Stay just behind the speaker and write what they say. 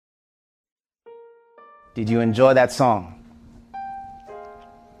Did you enjoy that song?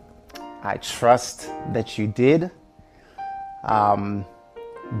 I trust that you did.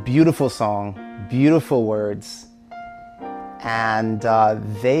 Beautiful song, beautiful words, and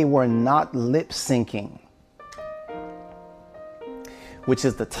they were not lip syncing, which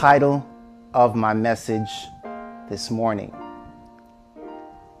is the title of my message this morning.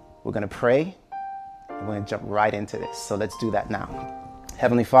 We're going to pray, and we're going to jump right into this. So let's do that now.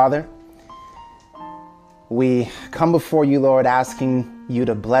 Heavenly Father, we come before you, Lord, asking you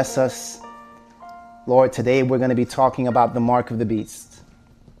to bless us. Lord, today we're going to be talking about the mark of the beast.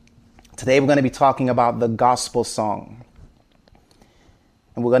 Today we're going to be talking about the gospel song.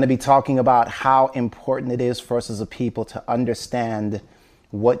 And we're going to be talking about how important it is for us as a people to understand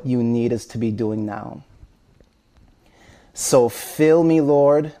what you need us to be doing now. So fill me,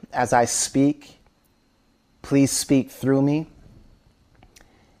 Lord, as I speak. Please speak through me.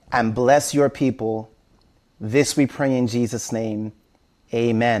 And bless your people. This we pray in Jesus' name.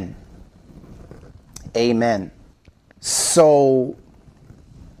 Amen. Amen. So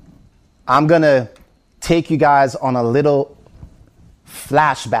I'm going to take you guys on a little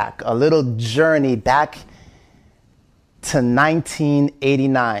flashback, a little journey back to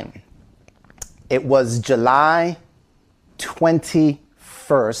 1989. It was July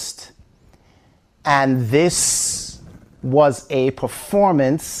 21st, and this was a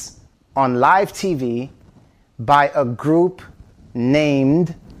performance on live TV by a group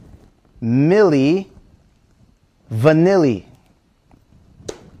named Milli Vanilli.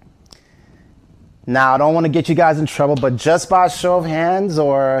 Now, I don't want to get you guys in trouble, but just by a show of hands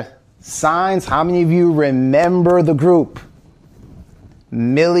or signs, how many of you remember the group?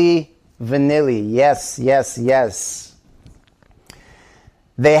 Milli Vanilli. Yes, yes, yes.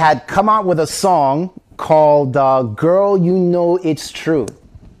 They had come out with a song called Girl, You Know It's True.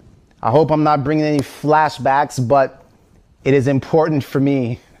 I hope I'm not bringing any flashbacks, but it is important for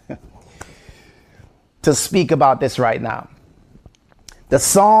me to speak about this right now. The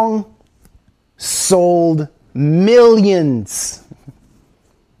song sold millions,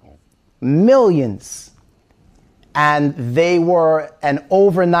 and they were an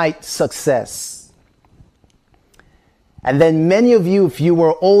overnight success. And then many of you, if you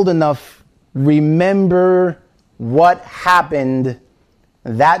were old enough, remember what happened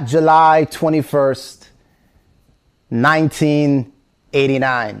that July 21st,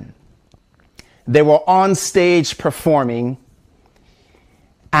 1989. They were on stage performing,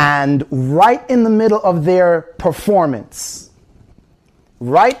 and right in the middle of their performance,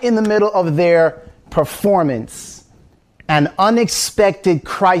 an unexpected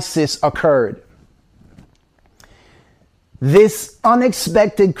crisis occurred. This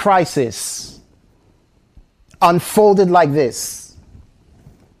unexpected crisis unfolded like this.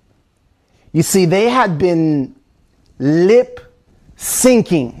 You see, they had been lip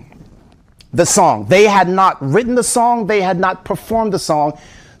syncing the song. They had not written the song. They had not performed the song.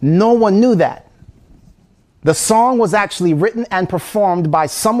 No one knew that. The song was actually written and performed by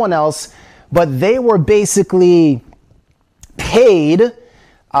someone else, but they were basically paid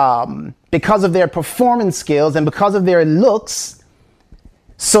because of their performance skills and because of their looks,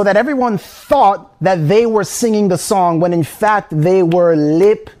 so that everyone thought that they were singing the song when in fact they were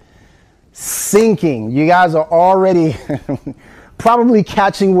lip syncing. You guys are already probably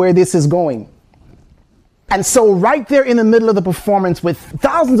catching where this is going. And so right there in the middle of the performance with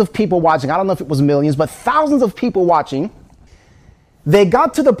thousands of people watching, I don't know if it was millions, but thousands of people watching, they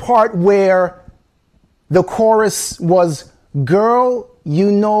got to the part where the chorus was, "Girl,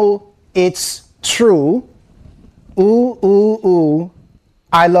 you know it's true. Ooh, ooh, ooh,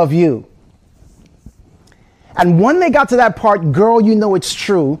 I love you." And when they got to that part, "Girl, you know it's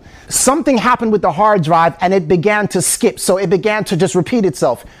true," something happened with the hard drive and it began to skip. So it began to just repeat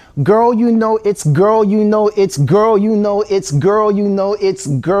itself. Girl, you know it's, girl, you know it's, girl, you know it's, girl, you know it's,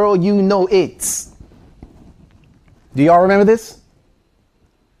 girl, you know it's. Do y'all remember this?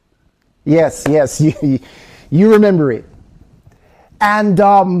 Yes, yes, you remember it. And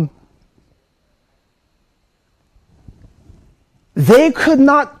they could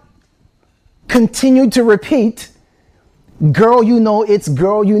not continue to repeat, "Girl, you know it's,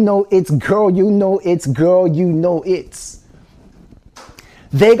 girl, you know it's, girl, you know it's, girl, you know it's."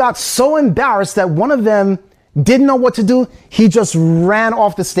 They got so embarrassed that one of them didn't know what to do. He just ran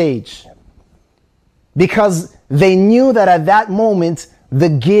off the stage because they knew that at that moment the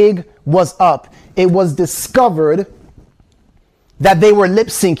gig was up. It was discovered that they were lip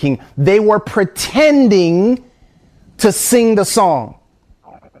syncing. They were pretending to sing the song.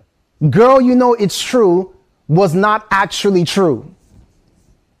 "Girl, you know it's true" was not actually true.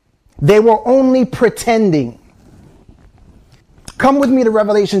 They were only pretending. Come with me to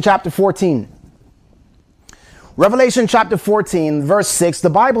Revelation chapter 14. Revelation chapter 14, verse 6, the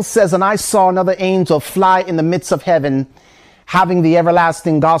Bible says, "And I saw another angel fly in the midst of heaven, having the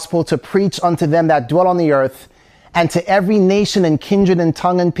everlasting gospel to preach unto them that dwell on the earth, and to every nation and kindred and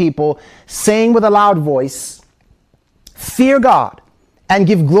tongue and people, saying with a loud voice, Fear God, and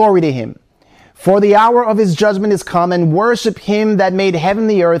give glory to him. For the hour of his judgment is come, and worship him that made heaven,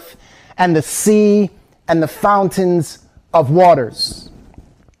 the earth, and the sea, and the fountains of waters."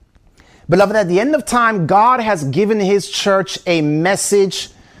 Beloved, at the end of time, God has given his church a message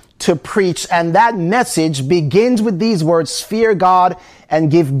to preach, and that message begins with these words, "Fear God and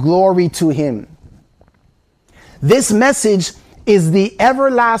give glory to him." This message is the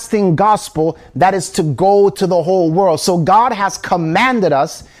everlasting gospel that is to go to the whole world. So God has commanded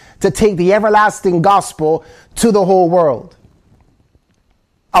us to take the everlasting gospel to the whole world.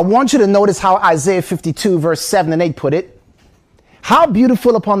 I want you to notice how Isaiah 52 verse 7 and 8 put it. "How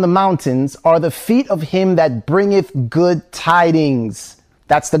beautiful upon the mountains are the feet of him that bringeth good tidings."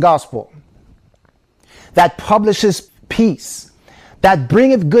 That's the gospel. "That publisheth peace, that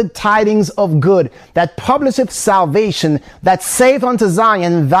bringeth good tidings of good, that publisheth salvation, that saith unto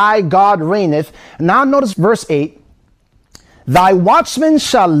Zion, Thy God reigneth." Now notice verse 8. "Thy watchmen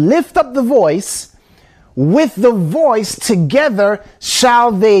shall lift up the voice, with the voice together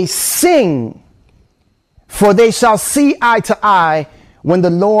shall they sing. For they shall see eye to eye when the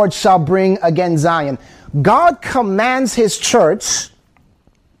Lord shall bring again Zion." God commands his church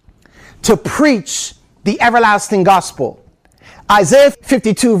to preach the everlasting gospel. Isaiah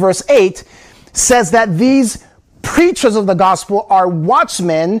 52 verse 8 says that these preachers of the gospel are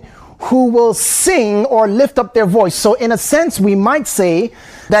watchmen who will sing or lift up their voice. So in a sense, we might say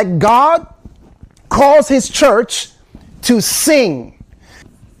that God calls his church to sing.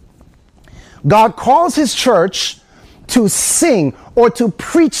 God calls his church to sing or to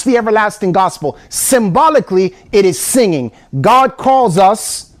preach the everlasting gospel. Symbolically, it is singing. God calls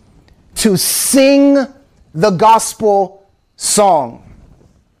us to sing the gospel song.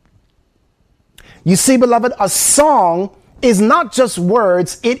 You see, beloved, a song is not just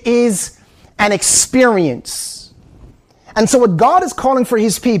words, it is an experience. And so what God is calling for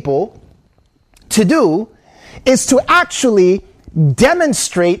his people to do is to actually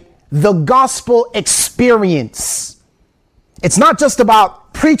demonstrate the gospel experience. It's not just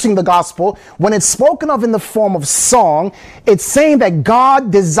about preaching the gospel. When it's spoken of in the form of song, it's saying that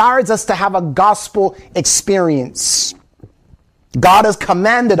God desires us to have a gospel experience. God has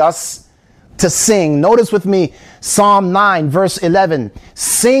commanded us to sing. Notice with me Psalm 9 verse 11.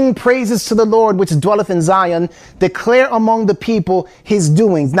 "Sing praises to the Lord which dwelleth in Zion. Declare among the people his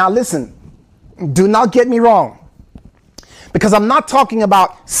doings." Now listen, do not get me wrong. Because I'm not talking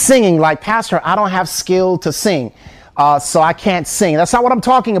about singing like, "Pastor, I don't have skill to sing, so I can't sing." That's not what I'm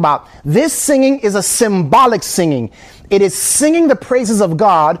talking about. This singing is a symbolic singing. It is singing the praises of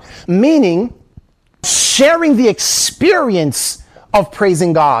God, meaning sharing the experience of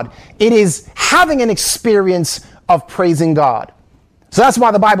praising God. It is having an experience of praising God. So that's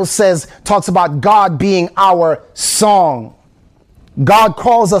why the Bible talks about God being our song. God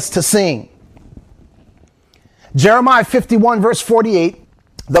calls us to sing. Jeremiah 51 verse 48,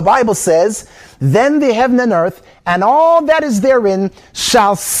 the Bible says, "Then the heaven and earth and all that is therein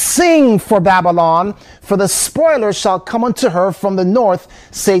shall sing for Babylon, for the spoiler shall come unto her from the north,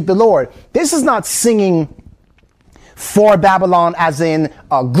 saith the Lord." This is not singing for Babylon as in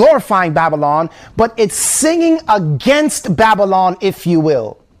glorifying Babylon, but it's singing against Babylon, if you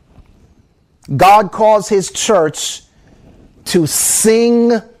will. God calls his church to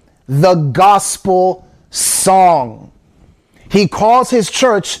sing the gospel song. He calls his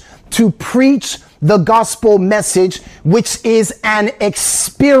church to preach the gospel message, which is an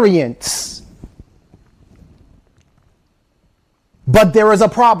experience. But there is a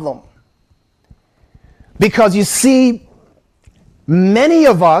problem. Because you see, many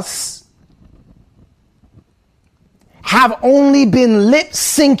of us have only been lip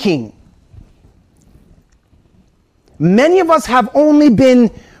syncing. Many of us have only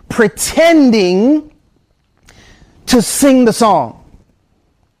been pretending to sing the song.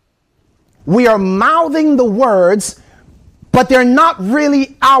 We are mouthing the words, but they're not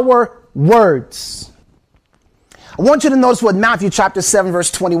really our words. I want you to notice what Matthew chapter 7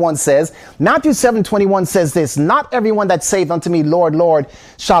 verse 21 says. Matthew 7:21 says this, "Not everyone that saith unto me, Lord, Lord,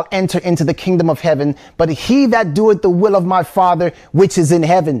 shall enter into the kingdom of heaven, but he that doeth the will of my Father which is in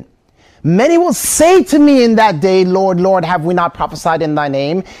heaven. Many will say to me in that day, Lord, Lord, have we not prophesied in thy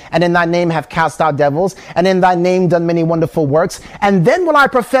name? And in thy name have cast out devils? And in thy name done many wonderful works? And then will I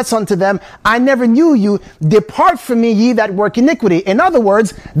profess unto them, I never knew you. Depart from me, ye that work iniquity. In other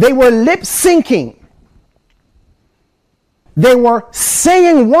words, they were lip syncing. They were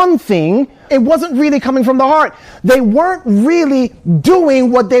saying one thing. It wasn't really coming from the heart. They weren't really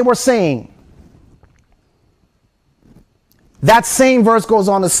doing what they were saying. That same verse goes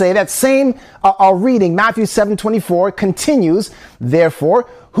on to say, that same reading, Matthew 7:24, continues, therefore,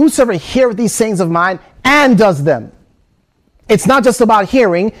 whosoever heareth these sayings of mine and does them. It's not just about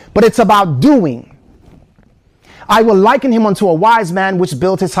hearing, but it's about doing. I will liken him unto a wise man which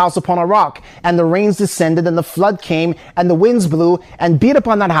built his house upon a rock, and the rains descended, and the flood came, and the winds blew, and beat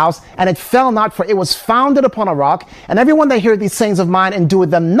upon that house, and it fell not, for it was founded upon a rock. And everyone that heareth these sayings of mine and doeth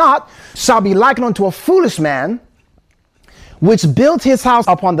them not shall be likened unto a foolish man, which built his house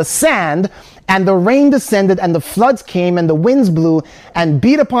upon the sand, and the rain descended, and the floods came, and the winds blew, and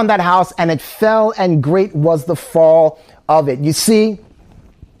beat upon that house, and it fell, and great was the fall of it. You see,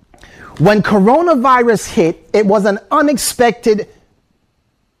 when coronavirus hit, it was an unexpected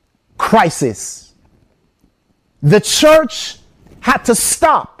crisis. The church had to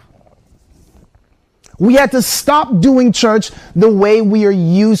stop. We had to stop doing church the way we are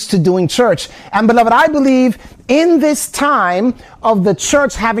used to doing church. And beloved, I believe in this time of the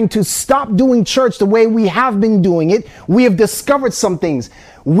church having to stop doing church the way we have been doing it, we have discovered some things.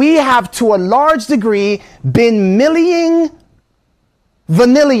 We have, to a large degree, been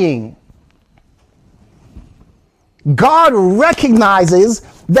vanillying. God recognizes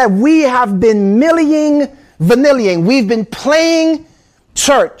that we have been vanillying. We've been playing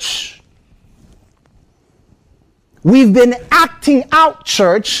church. We've been acting out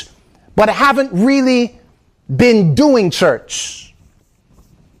church, but haven't really been doing church.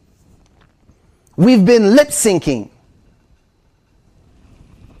 We've been lip syncing.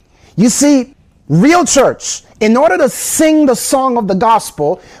 You see, real church, in order to sing the song of the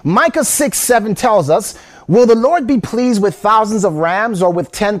gospel, Micah 6:7 tells us, will the Lord be pleased with thousands of rams or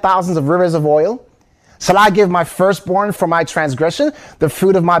with 10,000s of rivers of oil? Shall I give my firstborn for my transgression, the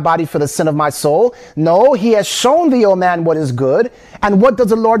fruit of my body for the sin of my soul? No, he has shown thee, O man, what is good. And what does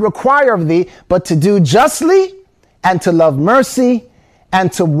the Lord require of thee, but to do justly, and to love mercy,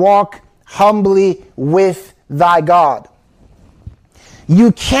 and to walk humbly with thy God?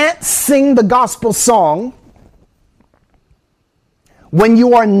 You can't sing the gospel song when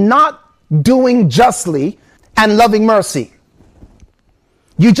you are not doing justly and loving mercy.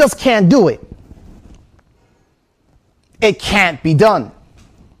 You just can't do it. It can't be done.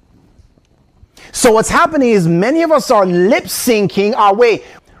 So what's happening is many of us are lip syncing our way.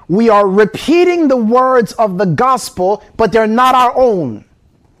 We are repeating the words of the gospel, but they're not our own.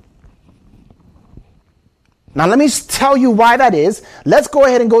 Now let me tell you why that is. Let's go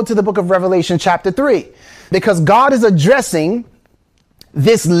ahead and go to the book of Revelation chapter 3, because God is addressing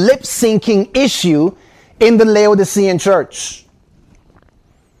this lip syncing issue in the Laodicean church.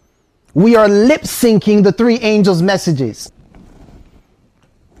 We are lip syncing the three angels' messages.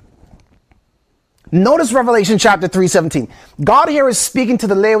 Notice Revelation chapter 3:17. God here is speaking to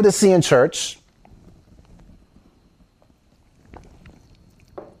the Laodicean church.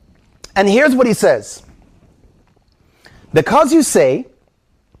 And here's what he says. Because you say,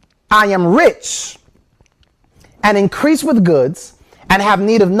 I am rich and increase with goods and have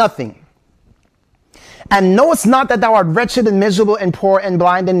need of nothing, and knowest not that thou art wretched and miserable and poor and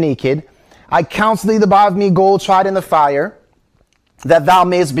blind and naked, I counsel thee to buy of me gold tried in the fire, that thou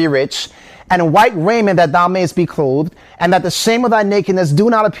mayest be rich, and white raiment that thou mayest be clothed, and that the shame of thy nakedness do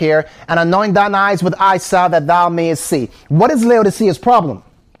not appear, and anoint thine eyes with eye salve that thou mayest see. What is Laodicea's problem?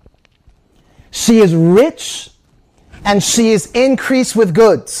 She is rich and she is increased with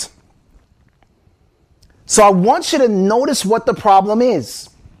goods. So I want you to notice what the problem is.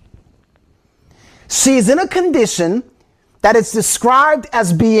 She is in a condition that is described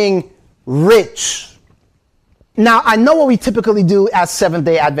as being rich. Now, I know what we typically do as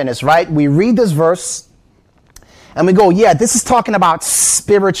Seventh-day Adventists, right? We read this verse and we go, yeah, this is talking about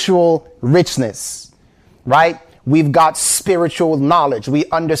spiritual richness, right? We've got spiritual knowledge. We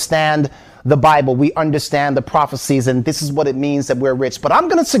understand the Bible. We understand the prophecies, and this is what it means that we're rich. But I'm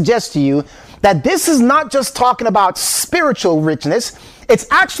going to suggest to you that this is not just talking about spiritual richness. It's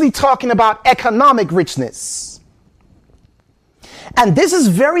actually talking about economic richness. And this is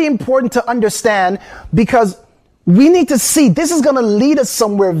very important to understand, because we need to see this is going to lead us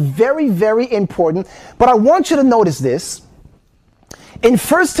somewhere very, very important. But I want you to notice this. In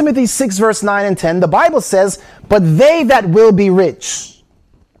 1 Timothy 6, verse 9 and 10, the Bible says, but they that will be rich.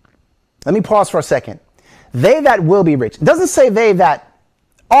 Let me pause for a second. They that will be rich. It doesn't say they that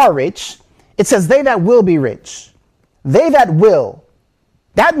are rich. It says they that will be rich. They that will.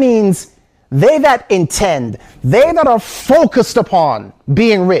 That means they that intend. They that are focused upon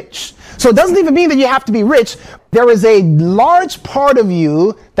being rich. So it doesn't even mean that you have to be rich. There is a large part of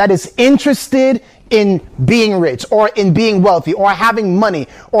you that is interested in being rich or in being wealthy or having money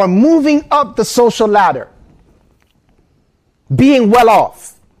or moving up the social ladder. Being well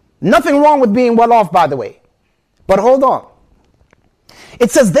off. Nothing wrong with being well off, by the way. But hold on.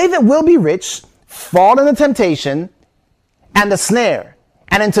 It says they that will be rich fall into temptation and the snare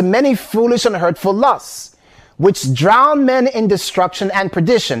and into many foolish and hurtful lusts, which drown men in destruction and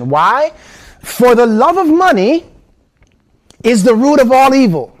perdition. Why? For the love of money is the root of all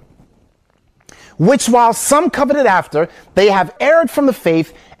evil, which while some coveted after, they have erred from the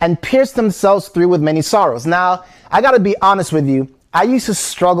faith and pierced themselves through with many sorrows. Now, I got to be honest with you. I used to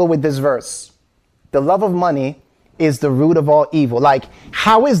struggle with this verse. The love of money is the root of all evil. Like,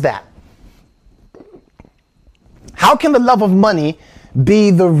 how is that? How can the love of money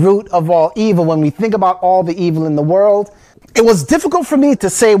be the root of all evil when we think about all the evil in the world? It was difficult for me to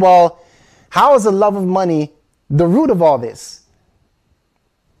say, well, how is the love of money the root of all this?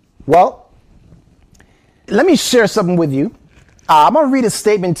 Well, let me share something with you. I'm going to read a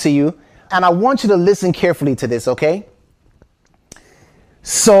statement to you, and I want you to listen carefully to this, okay?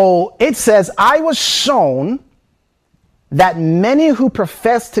 So it says, I was shown that many who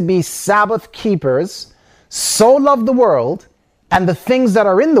profess to be Sabbath keepers so love the world and the things that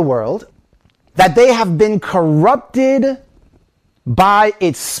are in the world that they have been corrupted by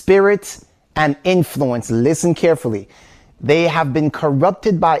its spirit and influence. Listen carefully. They have been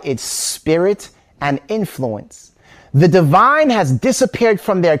corrupted by its spirit and influence. The divine has disappeared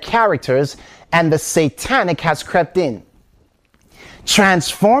from their characters and the satanic has crept in,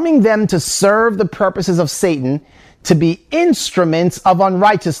 transforming them to serve the purposes of Satan, to be instruments of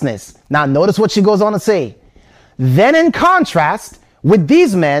unrighteousness. Now notice what she goes on to say. Then in contrast with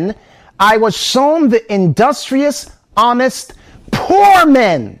these men, I was shown the industrious, honest, poor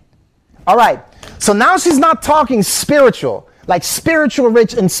men. All right. So now she's not talking spiritual, like spiritual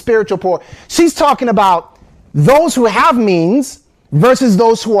rich and spiritual poor. She's talking about those who have means versus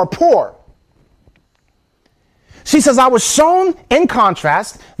those who are poor. She says, I was shown in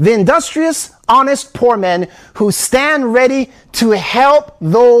contrast the industrious, honest, poor men who stand ready to help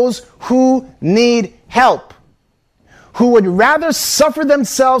those who need help, who would rather suffer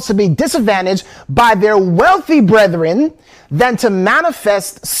themselves to be disadvantaged by their wealthy brethren than to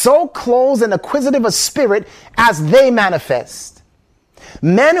manifest so close and acquisitive a spirit as they manifest.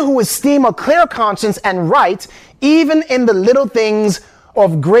 Men who esteem a clear conscience and right, even in the little things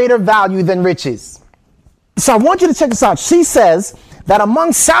of greater value than riches. So I want you to check this out. She says that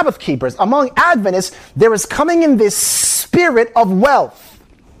among Sabbath keepers, among Adventists, there is coming in this spirit of wealth,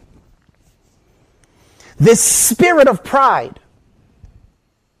 this spirit of pride.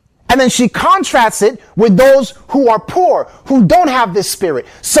 And then she contrasts it with those who are poor, who don't have this spirit.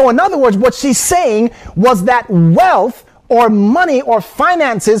 So in other words, what she's saying was that wealth or money or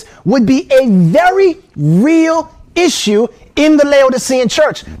finances would be a very real issue in the Laodicean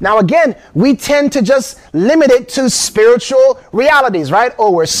church. Now again, we tend to just limit it to spiritual realities, right?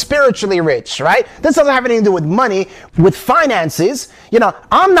 Oh, we're spiritually rich, right? This doesn't have anything to do with money, with finances. You know,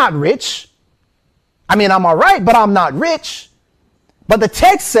 I'm not rich. I mean, I'm all right, but I'm not rich. But the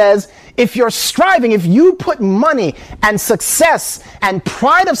text says, if you're striving, if you put money and success and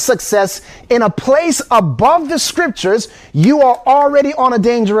pride of success in a place above the scriptures, you are already on a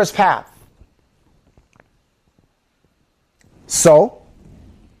dangerous path. So,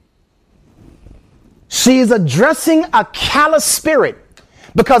 she is addressing a callous spirit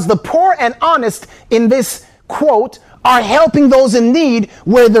because the poor and honest in this quote are helping those in need,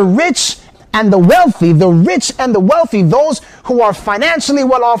 where the rich and the wealthy, those who are financially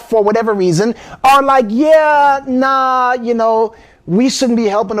well off for whatever reason, are like, yeah, nah, you know, we shouldn't be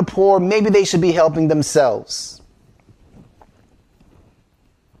helping the poor. Maybe they should be helping themselves.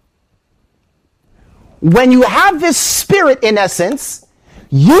 When you have this spirit, in essence,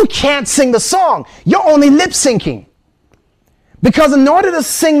 you can't sing the song. You're only lip syncing. Because in order to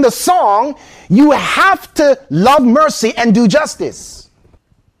sing the song, you have to love mercy and do justice.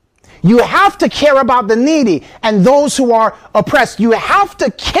 You have to care about the needy and those who are oppressed. You have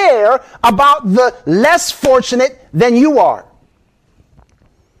to care about the less fortunate than you are.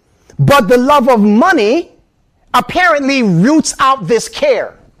 But the love of money apparently roots out this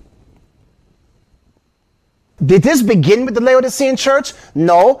care. Did this begin with the Laodicean church?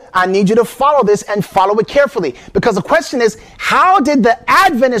 No, I need you to follow this and follow it carefully. Because the question is, how did the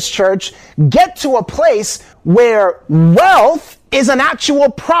Adventist church get to a place where wealth is an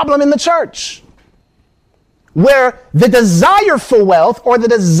actual problem in the church? Where the desire for wealth, or the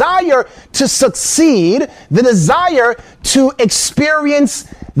desire to succeed, the desire to experience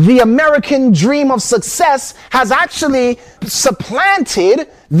the American dream of success has actually supplanted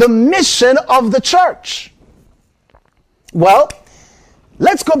the mission of the church. Well,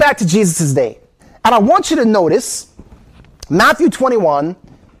 let's go back to Jesus' day. And I want you to notice Matthew 21,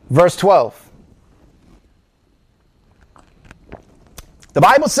 verse 12. The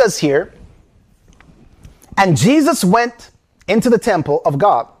Bible says here, and Jesus went into the temple of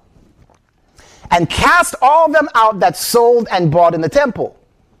God and cast all them out that sold and bought in the temple.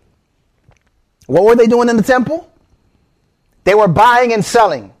 What were they doing in the temple? They were buying and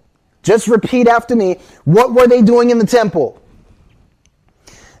selling. Just repeat after me. What were they doing in the temple?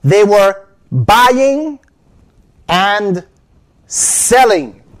 They were buying and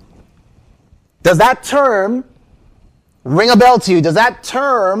selling. Does that term ring a bell to you? Does that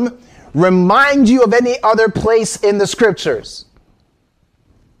term remind you of any other place in the scriptures?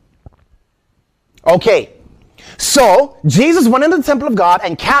 Okay. So, Jesus went into the temple of God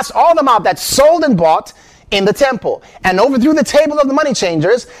and cast all them out that sold and bought in the temple, and overthrew the table of the money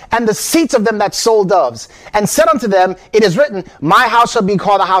changers and the seats of them that sold doves, and said unto them, it is written, my house shall be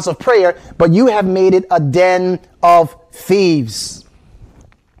called a house of prayer, but you have made it a den of thieves.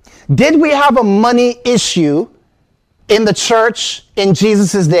 Did we have a money issue in the church in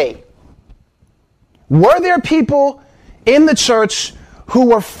Jesus' day? Were there people in the church who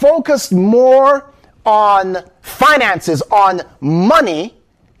were focused more on finances, on money,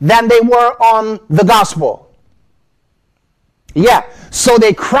 than they were on the gospel? Yeah. So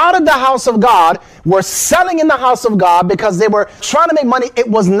they crowded the house of God, were selling in the house of God because they were trying to make money. It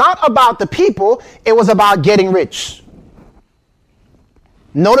was not about the people. It was about getting rich.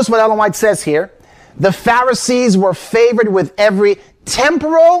 Notice what Ellen White says here. The Pharisees were favored with every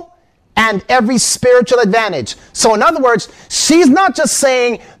temporal and every spiritual advantage. So in other words, she's not just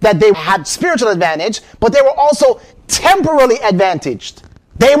saying that they had spiritual advantage, but they were also temporally advantaged.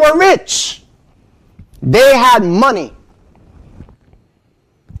 They were rich. They had money.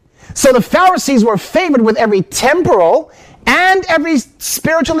 So the Pharisees were favored with every temporal and every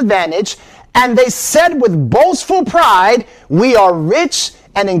spiritual advantage, and they said with boastful pride, we are rich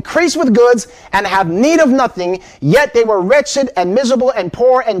and increase with goods and have need of nothing, yet they were wretched and miserable and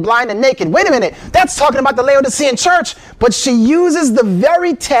poor and blind and naked. Wait a minute, that's talking about the Laodicean church, but she uses the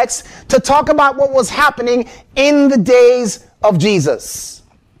very text to talk about what was happening in the days of Jesus.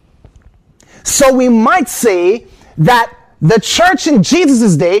 So we might say that the church in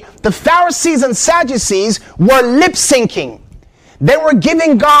Jesus' day, the Pharisees and Sadducees, were lip syncing. They were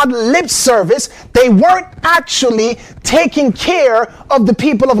giving God lip service. They weren't actually taking care of the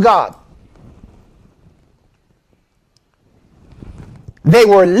people of God. They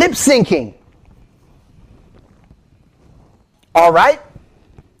were lip syncing. All right?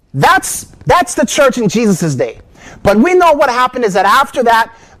 That's the church in Jesus' day. But we know what happened is that after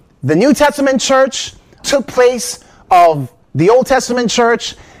that, the New Testament church took place of the Old Testament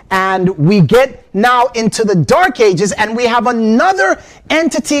church, and we get now into the Dark Ages, and we have another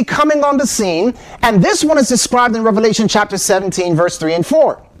entity coming on the scene, and this one is described in Revelation chapter 17, verse 3 and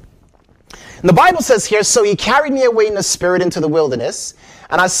 4. And the Bible says here, so he carried me away in the spirit into the wilderness,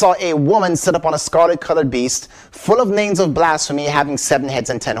 and I saw a woman sit upon a scarlet-colored beast, full of names of blasphemy, having 7 heads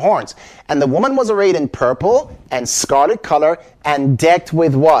and 10 horns. And the woman was arrayed in purple and scarlet color, and decked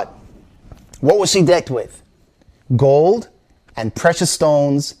with what? What was she decked with? Gold and precious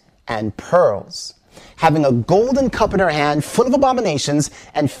stones and pearls, having a golden cup in her hand, full of abominations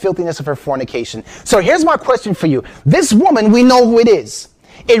and filthiness of her fornication. So here's my question for you. This woman, we know who it is.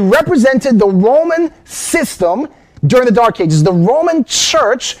 It represented the Roman system during the Dark Ages, the Roman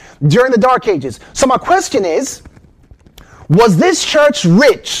church during the Dark Ages. So my question is, was this church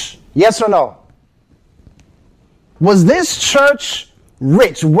rich? Yes or no? Was this church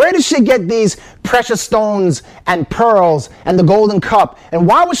rich? Where did she get these precious stones and pearls and the golden cup? And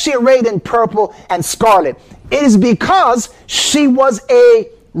why was she arrayed in purple and scarlet? It is because she was a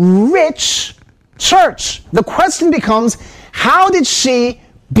rich church. The question becomes, how did she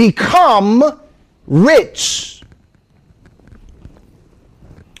become rich?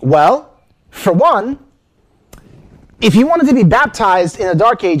 Well, for one, if you wanted to be baptized in the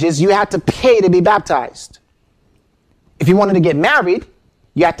Dark Ages, you had to pay to be baptized. If you wanted to get married,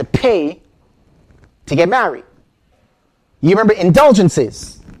 you had to pay to get married. You remember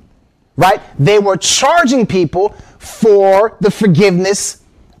indulgences. right? They were charging people for the forgiveness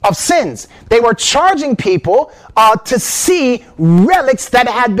of sins. They were charging people to see relics that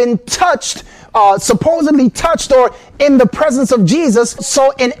had been touched, supposedly touched or in the presence of Jesus.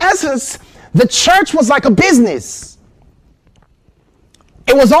 So in essence, the church was like a business.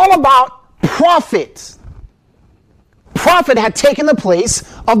 It was all about profit. Profit had taken the place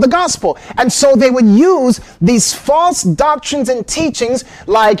of the gospel. And so they would use these false doctrines and teachings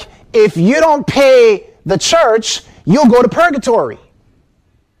like, if you don't pay the church, you'll go to purgatory.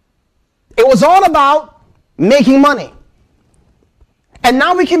 It was all about making money. And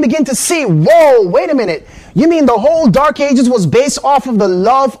now we can begin to see, whoa, wait a minute. You mean the whole Dark Ages was based off of the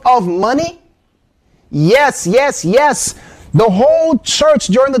love of money? Yes, yes, yes. The whole church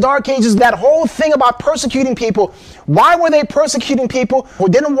during the Dark Ages, that whole thing about persecuting people. Why were they persecuting people who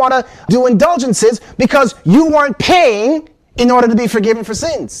didn't want to do indulgences? Because you weren't paying in order to be forgiven for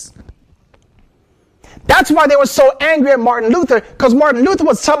sins. That's why they were so angry at Martin Luther, because Martin Luther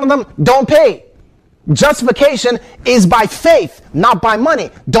was telling them, don't pay. Justification is by faith, not by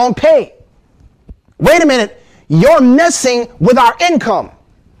money. Don't pay. Wait a minute. You're messing with our income.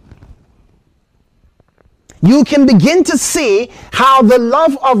 You can begin to see how the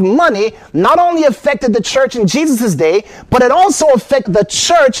love of money not only affected the church in Jesus' day, but it also affected the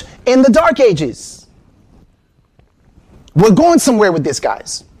church in the Dark Ages. We're going somewhere with this,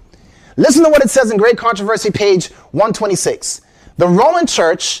 guys. Listen to what it says in Great Controversy, page 126. The Roman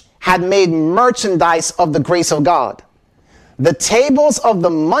church had made merchandise of the grace of God. The tables of the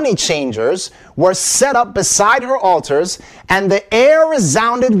money changers were set up beside her altars, and the air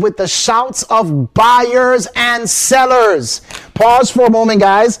resounded with the shouts of buyers and sellers. Pause for a moment,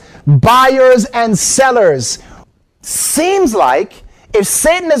 guys. Buyers and sellers. Seems like if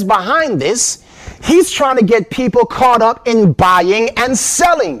Satan is behind this, he's trying to get people caught up in buying and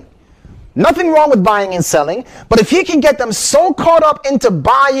selling. Nothing wrong with buying and selling, but if he can get them so caught up into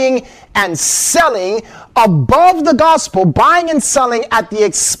buying and selling above the gospel, buying and selling at the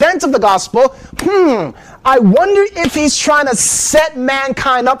expense of the gospel, I wonder if he's trying to set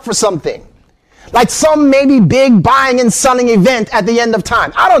mankind up for something. Like some maybe big buying and selling event at the end of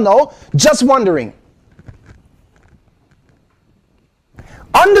time. I don't know, just wondering.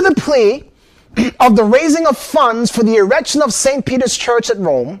 Under the plea of the raising of funds for the erection of St. Peter's Church at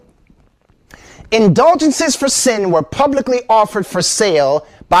Rome, indulgences for sin were publicly offered for sale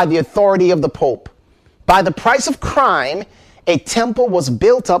by the authority of the Pope. By the price of crime, a temple was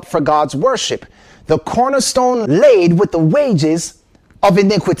built up for God's worship, the cornerstone laid with the wages of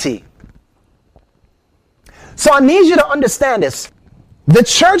iniquity. So I need you to understand this. The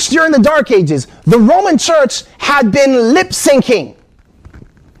church during the Dark Ages, the Roman church had been lip syncing.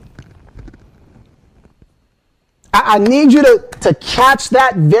 I need you to catch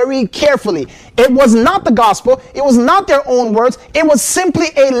that very carefully. It was not the gospel. It was not their own words. It was simply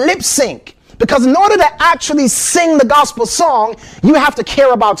a lip sync. Because in order to actually sing the gospel song, you have to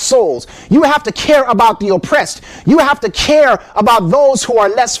care about souls. You have to care about the oppressed. You have to care about those who are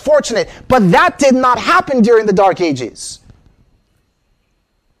less fortunate. But that did not happen during the Dark Ages.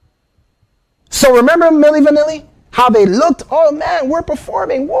 So remember Milli Vanilli? How they looked, oh man, we're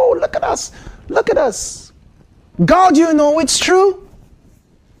performing. Whoa, look at us. Look at us. God, you know it's true.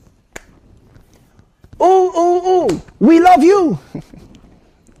 Ooh, we love you.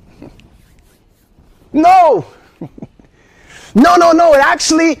 No. No, it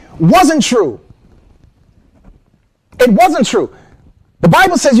actually wasn't true. It wasn't true. The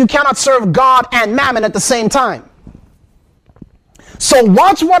Bible says you cannot serve God and mammon at the same time. So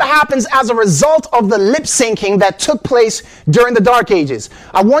watch what happens as a result of the lip syncing that took place during the Dark Ages.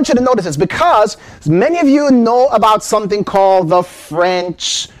 I want you to notice this because many of you know about something called the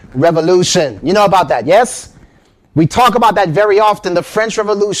French Revolution. You know about that, yes? We talk about that very often, the French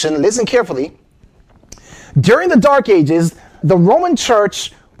Revolution. Listen carefully. During the Dark Ages, the Roman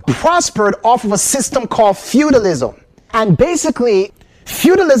Church prospered off of a system called feudalism. And basically,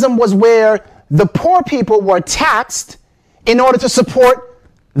 feudalism was where the poor people were taxed in order to support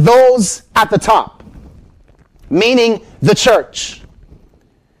those at the top, meaning the church.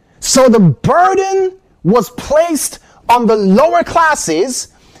 So the burden was placed on the lower classes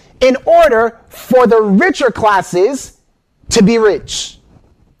in order for the richer classes to be rich.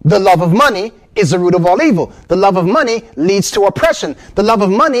 The love of money is the root of all evil. The love of money leads to oppression. The love of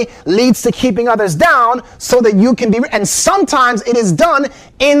money leads to keeping others down so that you can be rich. And sometimes it is done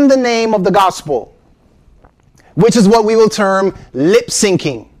in the name of the gospel, which is what we will term lip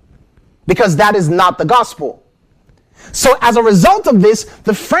syncing, because that is not the gospel. So as a result of this,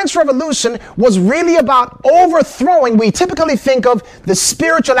 the French Revolution was really about overthrowing. We typically think of the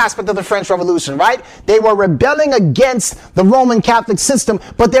spiritual aspect of the French Revolution, right? They were rebelling against the Roman Catholic system,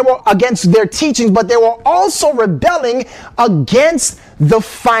 but they were against their teachings, but they were also rebelling against the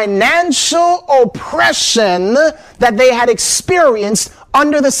financial oppression that they had experienced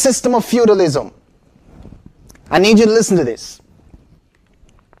under the system of feudalism. I need you to listen to this.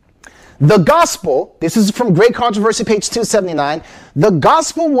 The gospel, this is from Great Controversy, page 279, the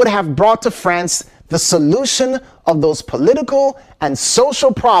gospel would have brought to France the solution of those political and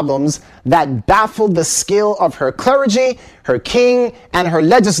social problems that baffled the skill of her clergy, her king, and her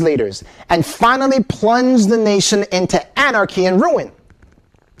legislators, and finally plunged the nation into anarchy and ruin.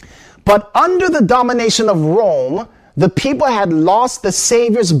 But under the domination of Rome, the people had lost the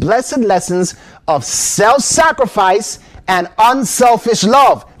Savior's blessed lessons of self-sacrifice and unselfish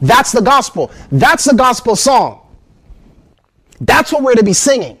love. That's the gospel. That's the gospel song. That's what we're to be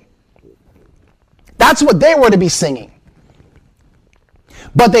singing. That's what they were to be singing.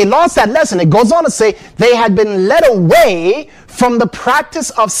 But they lost that lesson. It goes on to say they had been led away from the practice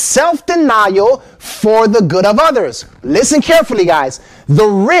of self-denial for the good of others. Listen carefully, guys. The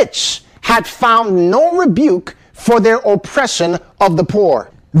rich had found no rebuke for their oppression of the poor.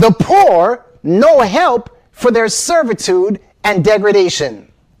 The poor, no help for their servitude and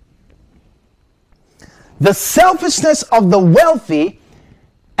degradation. The selfishness of the wealthy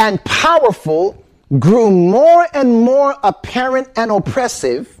and powerful grew more and more apparent and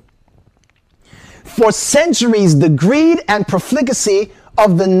oppressive. For centuries, the greed and profligacy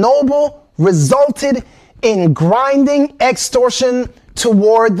of the noble resulted in grinding extortion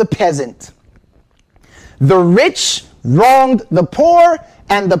toward the peasant. The rich wronged the poor,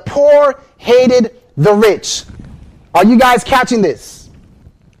 and the poor hated the rich. Are you guys catching this?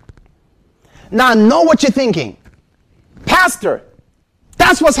 Now, I know what you're thinking. Pastor,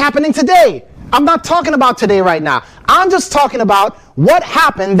 that's what's happening today. I'm not talking about today right now. I'm just talking about what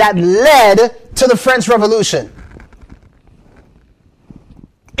happened that led to the French Revolution.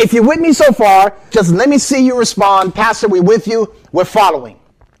 If you're with me so far, just let me see you respond. Pastor, we're with you. We're following.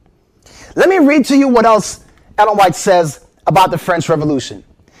 Let me read to you what else Ellen White says about the French Revolution.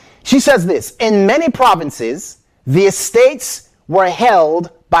 She says this: in many provinces, the estates were held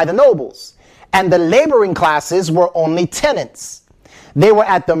by the nobles, and the laboring classes were only tenants. They were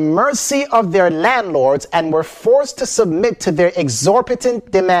at the mercy of their landlords and were forced to submit to their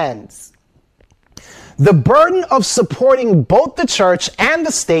exorbitant demands. The burden of supporting both the church and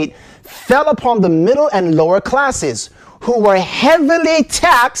the state fell upon the middle and lower classes, who were heavily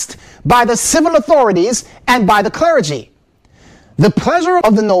taxed by the civil authorities and by the clergy. The pleasure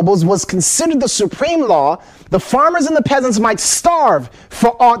of the nobles was considered the supreme law. The farmers and the peasants might starve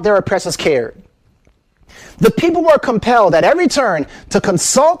for aught their oppressors cared. The people were compelled at every turn to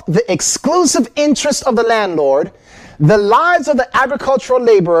consult the exclusive interests of the landlord. The lives of the agricultural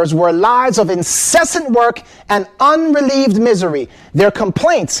laborers were lives of incessant work and unrelieved misery. Their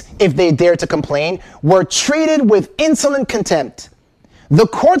complaints, if they dared to complain, were treated with insolent contempt. The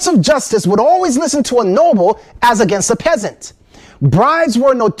courts of justice would always listen to a noble as against a peasant. Bribes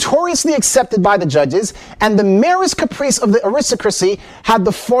were notoriously accepted by the judges, and the merest caprice of the aristocracy had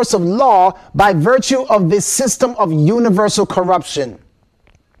the force of law by virtue of this system of universal corruption.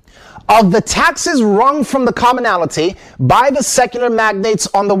 Of the taxes wrung from the commonalty by the secular magnates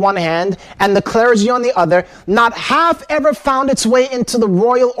on the one hand and the clergy on the other, not half ever found its way into the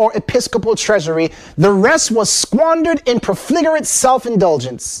royal or episcopal treasury. The rest was squandered in profligate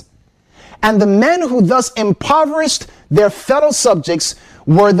self-indulgence. And the men who thus impoverished their fellow subjects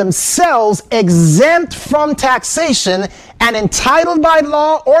were themselves exempt from taxation and entitled by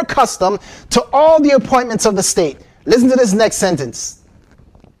law or custom to all the appointments of the state. Listen to this next sentence.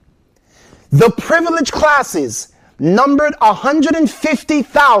 The privileged classes numbered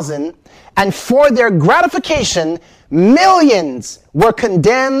 150,000, and for their gratification, millions were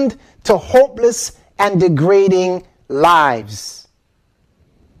condemned to hopeless and degrading lives.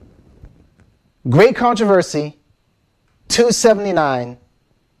 Great Controversy, 279,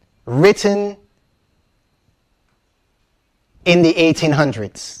 written in the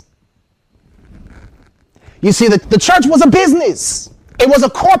 1800s. You see, the church was a business. It was a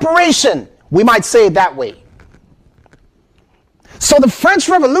corporation. We might say it that way. So the French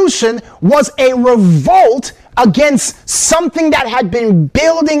Revolution was a revolt against something that had been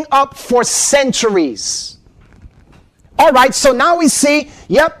building up for centuries. All right, so now we see,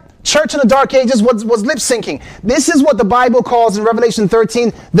 yep, church in the Dark Ages was lip syncing. This is what the Bible calls in Revelation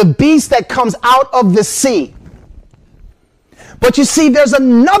 13, the beast that comes out of the sea. But you see, there's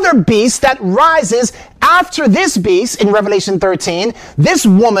another beast that rises after this beast in Revelation 13, this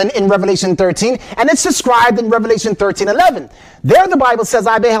woman in Revelation 13, and it's described in Revelation 13:11. There the Bible says,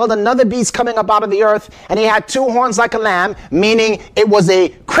 I beheld another beast coming up out of the earth, and he had two horns like a lamb, meaning it was a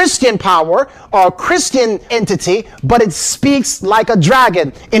Christian power or Christian entity, but it speaks like a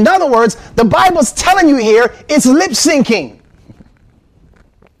dragon. In other words, the Bible's telling you here it's lip syncing.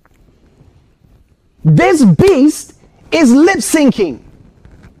 This beast is lip syncing.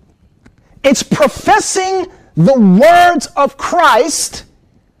 It's professing the words of Christ,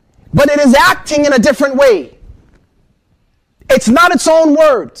 but it is acting in a different way. It's not its own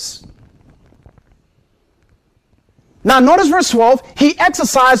words. Now notice verse 12, he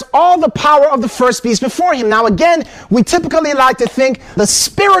exercised all the power of the first beast before him. Now again, we typically like to think the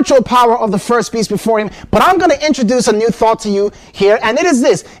spiritual power of the first beast before him, but I'm going to introduce a new thought to you here, and it is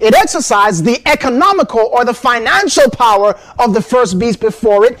this. It exercised the economical or the financial power of the first beast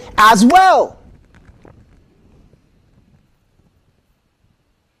before it as well.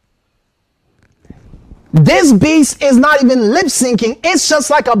 This beast is not even lip syncing, it's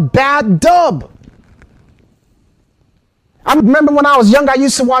just like a bad dub. I remember when I was young, I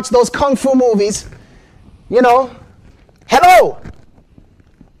used to watch those kung fu movies. You know, hello.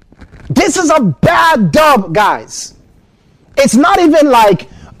 This is a bad dub, guys. It's not even like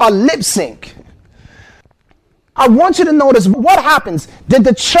a lip sync. I want you to notice what happens. Did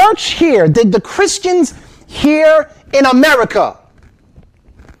the church here, did the Christians here in America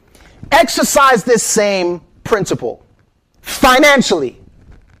exercise this same principle financially?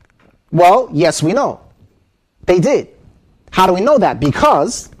 Well, yes, we know. They did. How do we know that?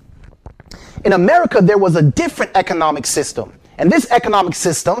 Because in America, there was a different economic system. And this economic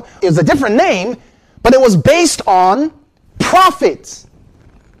system is a different name, but it was based on profit.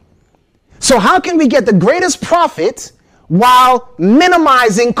 So how can we get the greatest profit while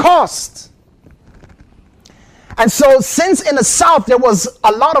minimizing costs? And so since in the South there was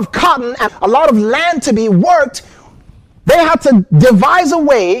a lot of cotton and a lot of land to be worked, they had to devise a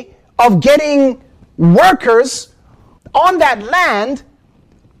way of getting workers on that land,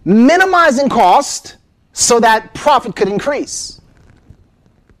 minimizing cost so that profit could increase.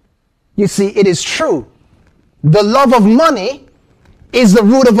 You see, it is true. The love of money is the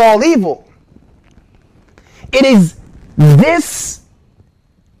root of all evil. It is this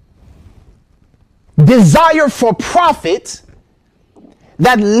desire for profit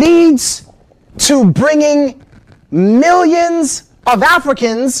that leads to bringing millions of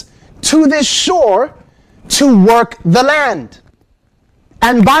Africans to this shore to work the land.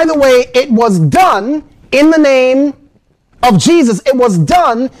 And by the way, it was done in the name of Jesus. It was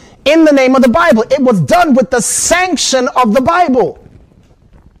done in the name of the Bible. It was done with the sanction of the Bible.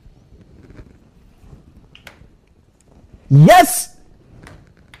 Yes,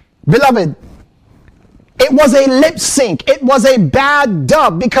 beloved, it was a lip sync. It was a bad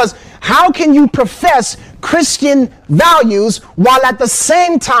dub, because how can you profess Christian values while at the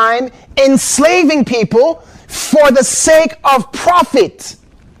same time enslaving people for the sake of profit?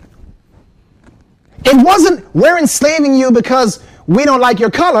 It wasn't, we're enslaving you because we don't like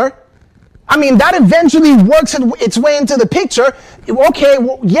your color. I mean, that eventually works its way into the picture. Okay,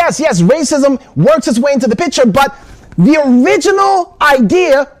 well, yes, racism works its way into the picture, but the original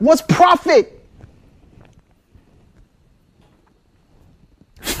idea was profit.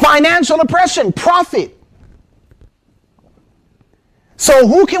 Financial oppression, profit. So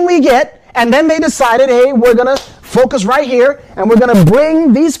who can we get? And then they decided, hey, we're going to focus right here, and we're going to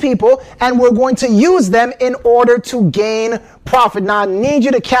bring these people, and we're going to use them in order to gain profit. Now, I need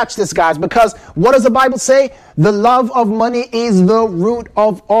you to catch this, guys, because what does the Bible say? The love of money is the root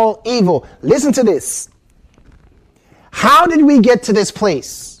of all evil. Listen to this. How did we get to this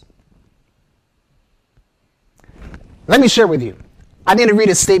place? Let me share with you. I need to read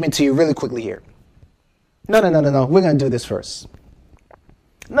a statement to you really quickly here. No. We're going to do this first.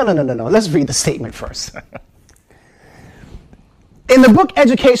 No. Let's read the statement first. In the book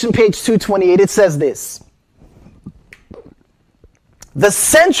Education, page 228, it says this. The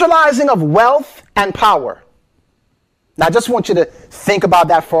centralizing of wealth and power. Now, I just want you to think about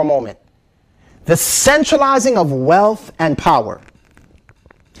that for a moment. The centralizing of wealth and power.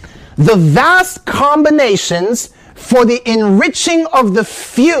 The vast combinations for the enriching of the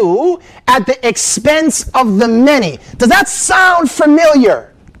few at the expense of the many. Does that sound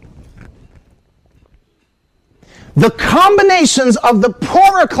familiar? The combinations of the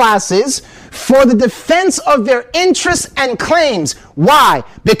poorer classes for the defense of their interests and claims. Why?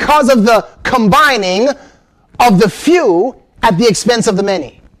 Because of the combining of the few at the expense of the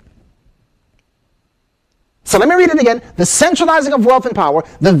many. So let me read it again. The centralizing of wealth and power,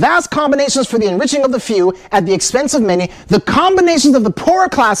 the vast combinations for the enriching of the few at the expense of many, the combinations of the poorer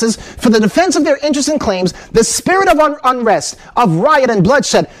classes for the defense of their interests and claims, the spirit of unrest, of riot and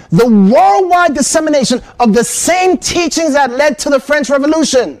bloodshed, the worldwide dissemination of the same teachings that led to the French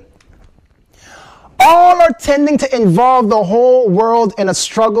Revolution. All are tending to involve the whole world in a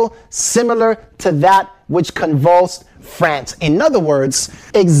struggle similar to that which convulsed France. In other words,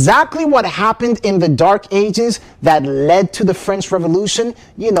 exactly what happened in the Dark Ages that led to the French Revolution,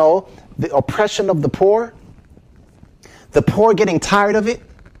 you know, the oppression of the poor getting tired of it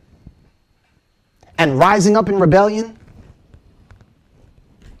and rising up in rebellion,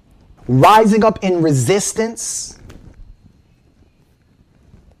 rising up in resistance.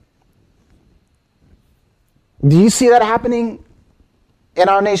 Do you see that happening in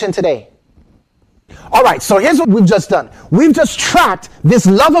our nation today? All right, so here's what we've just done. We've just tracked this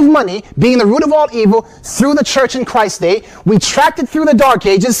love of money being the root of all evil through the church in Christ's day. We tracked it through the Dark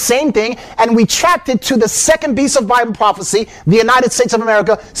Ages, same thing. And we tracked it to the second beast of Bible prophecy, the United States of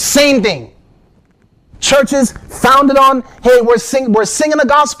America, same thing. Churches founded on, hey, we're singing the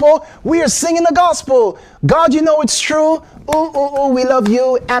gospel. We are singing the gospel. God, you know it's true. Ooh, ooh, ooh, we love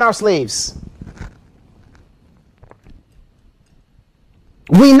you and our slaves.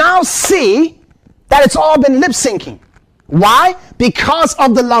 We now see that it's all been lip syncing. Why? Because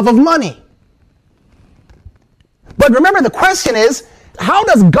of the love of money. But remember, the question is, how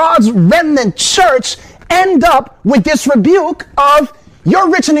does God's remnant church end up with this rebuke of you're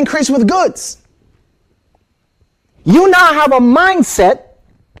rich and increase with goods? You now have a mindset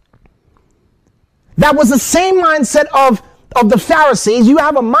that was the same mindset of the Pharisees. You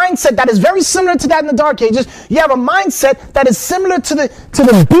have a mindset that is very similar to that in the Dark Ages. You have a mindset that is similar to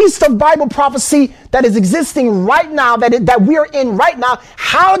the beast of Bible prophecy that is existing right now, that we are in right now.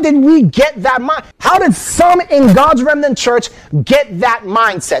 How did we get that mind? How did some in God's remnant church get that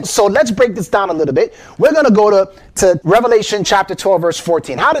mindset? So let's break this down a little bit. We're going to go to Revelation chapter 12, verse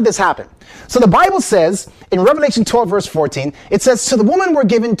 14. How did this happen? So the Bible says in Revelation 12, verse 14, it says, to the woman were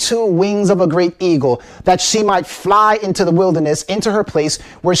given 2 wings of a great eagle, that she might fly into the wilderness, into her place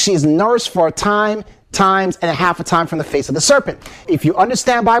where she is nourished for a time, times, and a half a time from the face of the serpent. If you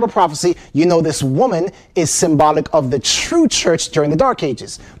understand Bible prophecy, you know this woman is symbolic of the true church during the Dark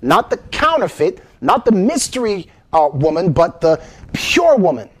Ages. Not the counterfeit, not the mystery woman, but the pure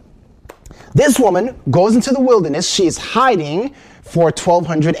woman. This woman goes into the wilderness. She is hiding for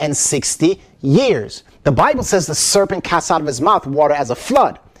 1260 years. The Bible says the serpent casts out of his mouth water as a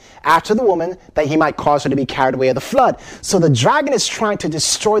flood after the woman, that he might cause her to be carried away of the flood. So the dragon is trying to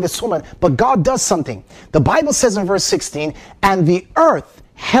destroy this woman, but God does something. The Bible says in verse 16, and the earth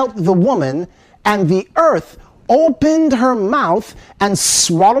helped the woman, and the earth opened her mouth and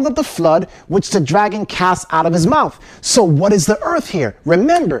swallowed up the flood which the dragon cast out of his mouth. So what is the earth here?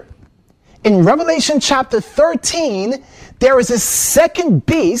 Remember, in Revelation chapter 13, there is a second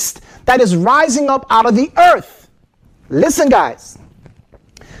beast that is rising up out of the earth. Listen, guys.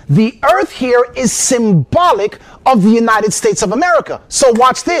 The earth here is symbolic of the United States of America. So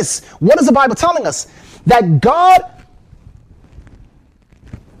watch this. What is the Bible telling us? That God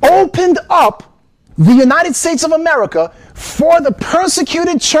opened up the United States of America for the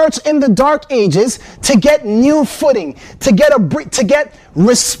persecuted church in the Dark Ages to get new footing, to get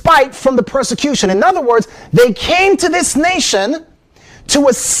respite from the persecution. In other words, they came to this nation to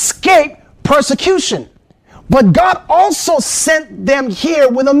escape persecution. But God also sent them here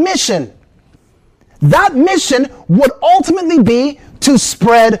with a mission. That mission would ultimately be to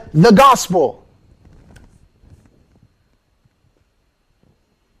spread the gospel.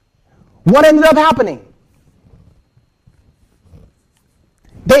 What ended up happening?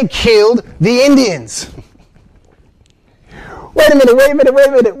 They killed the Indians. Wait a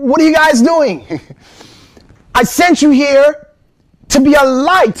minute. What are you guys doing? I sent you here to be a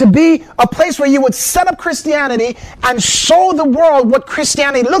light, to be a place where you would set up Christianity and show the world what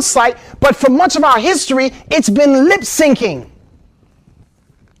Christianity looks like. But for much of our history, it's been lip syncing.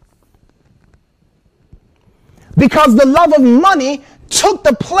 Because the love of money took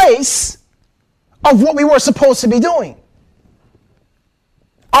the place of what we were supposed to be doing.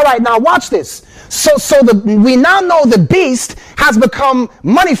 All right, now watch this. We now know the beast has become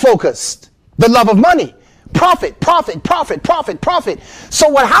money focused. The love of money. Profit. So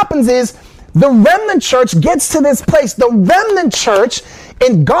what happens is the remnant church gets to this place. The remnant church,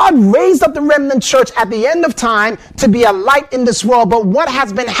 and God raised up the remnant church at the end of time to be a light in this world. But what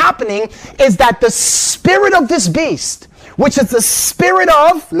has been happening is that the spirit of this beast, which is the spirit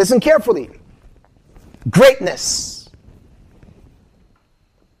of, listen carefully, greatness,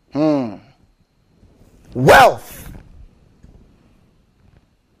 wealth,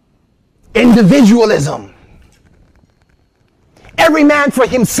 individualism, every man for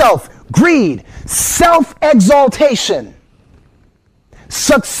himself, greed, self-exaltation,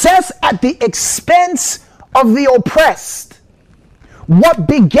 success at the expense of the oppressed. What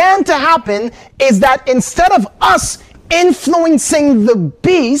began to happen is that instead of us influencing the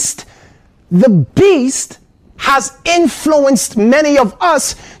beast has influenced many of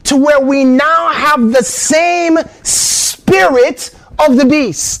us to where we now have the same spirit of the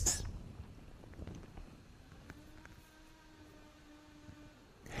beast.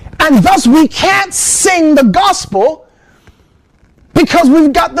 And thus we can't sing the gospel because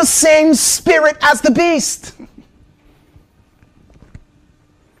we've got the same spirit as the beast.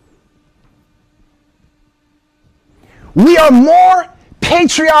 We are more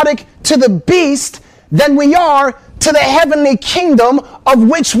patriotic to the beast than we are to the heavenly kingdom of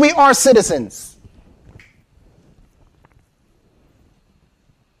which we are citizens.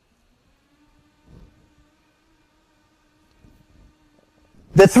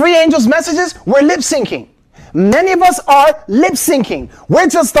 The three angels' messages, we're lip syncing. Many of us are lip syncing. We're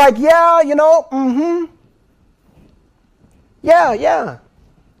just like, yeah, you know, yeah.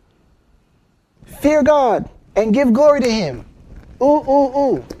 Fear God and give glory to him.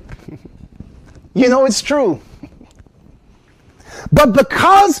 Ooh. You know it's true. But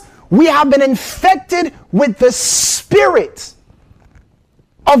because we have been infected with the spirit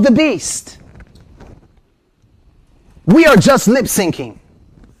of the beast, we are just lip syncing.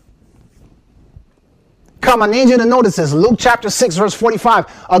 Come, I need you to notice this. Luke chapter 6, verse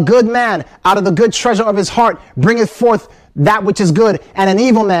 45. A good man out of the good treasure of his heart bringeth forth that which is good, and an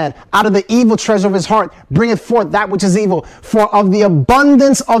evil man out of the evil treasure of his heart bringeth forth that which is evil. For of the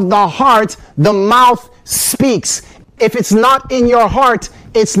abundance of the heart, the mouth speaks. If it's not in your heart,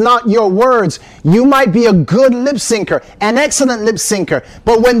 it's not your words. You might be a good lip syncer, an excellent lip syncer,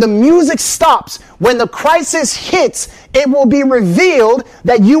 but when the music stops, when the crisis hits, it will be revealed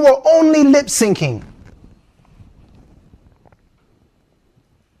that you were only lip syncing.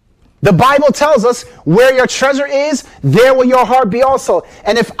 The Bible tells us where your treasure is, there will your heart be also.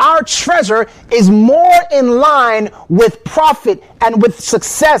 And if our treasure is more in line with profit and with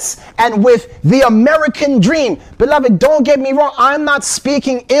success and with the American dream, beloved, don't get me wrong. I'm not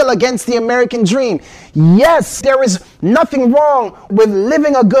speaking ill against the American dream. Yes, there is nothing wrong with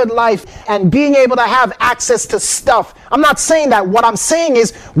living a good life and being able to have access to stuff. I'm not saying that. What I'm saying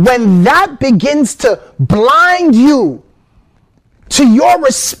is when that begins to blind you to your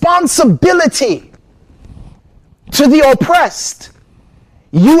responsibility to the oppressed,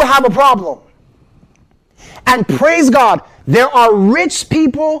 you have a problem. And praise God, there are rich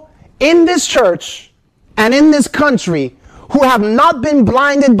people in this church and in this country who have not been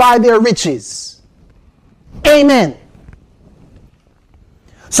blinded by their riches. Amen.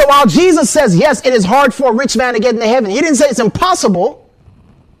 So while Jesus says, yes, it is hard for a rich man to get into heaven, he didn't say it's impossible.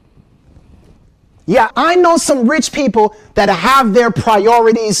 Yeah, I know some rich people that have their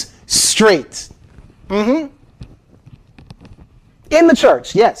priorities straight. In the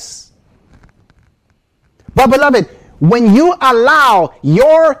church, yes. But beloved, when you allow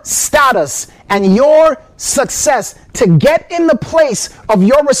your status and your success to get in the place of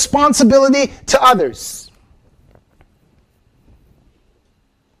your responsibility to others,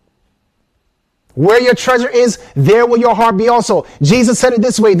 where your treasure is, there will your heart be also. Jesus said it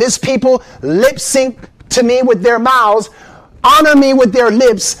this way: this people lip sync to me with their mouths, honor me with their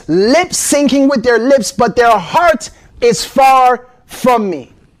lips, lip syncing with their lips, but their heart is far from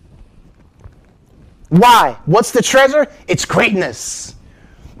me. Why? What's the treasure? It's greatness.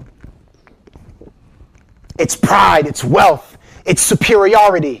 It's pride, it's wealth, it's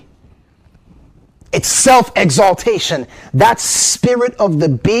superiority. It's self-exaltation. That spirit of the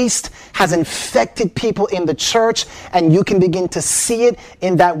beast has infected people in the church, and you can begin to see it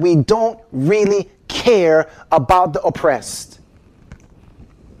in that we don't really care about the oppressed.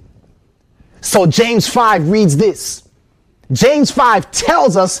 So James 5 reads this. James 5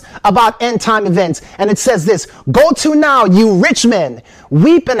 tells us about end time events, and it says this: go to now, you rich men,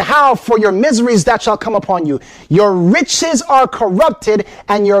 weep and howl for your miseries that shall come upon you. Your riches are corrupted,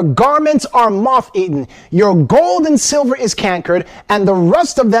 and your garments are moth-eaten. Your gold and silver is cankered, and the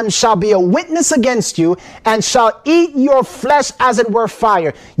rust of them shall be a witness against you, and shall eat your flesh as it were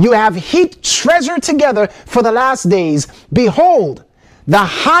fire. You have heaped treasure together for the last days. Behold, the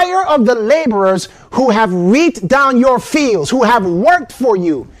hire of the laborers who have reaped down your fields, who have worked for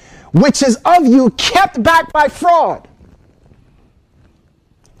you, which is of you kept back by fraud.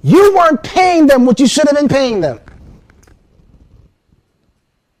 You weren't paying them what you should have been paying them.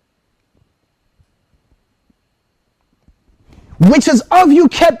 which is of you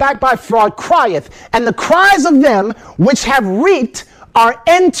kept back by fraud, crieth, and the cries of them which have reaped are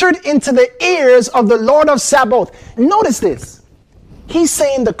entered into the ears of the Lord of Sabaoth. Notice this. He's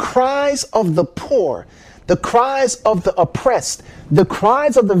saying the cries of the poor, the cries of the oppressed, the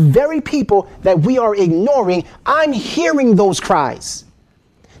cries of the very people that we are ignoring. I'm hearing those cries.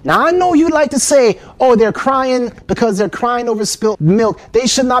 Now, I know you like to say, oh, they're crying because they're crying over spilled milk. They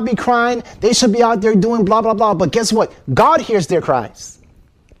should not be crying. They should be out there doing blah, blah, blah. But guess what? God hears their cries.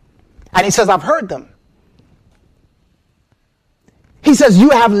 And he says, I've heard them. He says,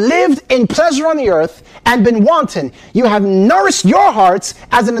 you have lived in pleasure on the earth and been wanton. You have nourished your hearts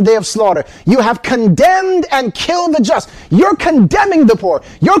as in the day of slaughter. You have condemned and killed the just. You're condemning the poor.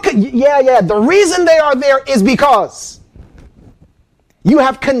 The reason they are there is because you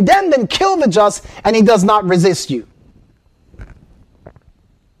have condemned and killed the just, and he does not resist you.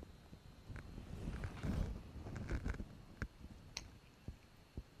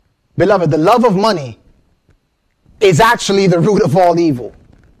 Beloved, the love of money is actually the root of all evil.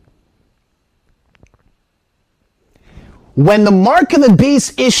 When the mark of the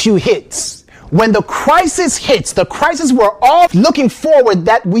beast issue hits, when the crisis hits, the crisis we're all looking forward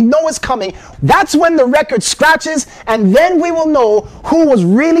that we know is coming, that's when the record scratches, and then we will know who was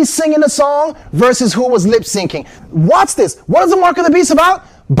really singing the song versus who was lip syncing. Watch this. What is the mark of the beast about?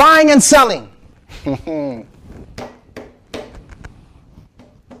 Buying and selling.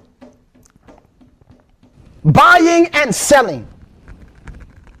 Buying and selling.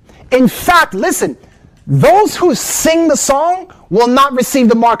 In fact, listen, those who sing the song will not receive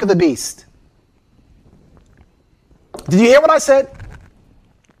the mark of the beast. Did you hear what I said?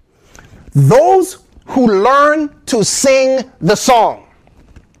 Those who learn to sing the song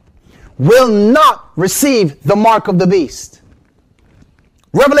will not receive the mark of the beast.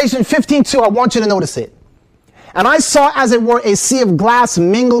 Revelation 15:2, I want you to notice it. And I saw as it were a sea of glass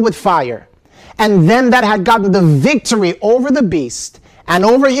mingled with fire. And them that had gotten the victory over the beast, and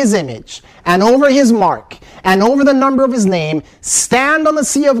over his image, and over his mark, and over the number of his name, stand on the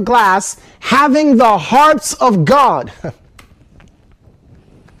sea of glass, having the harps of God.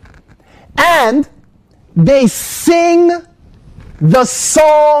 And they sing the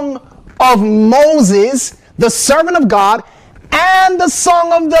song of Moses, the servant of God, and the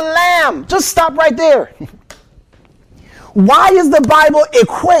song of the Lamb. Just stop right there. Why is the Bible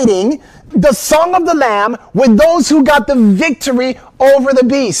equating the song of the Lamb with those who got the victory over the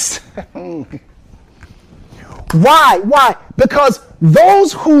beast? Why? Because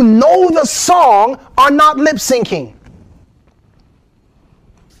those who know the song are not lip syncing.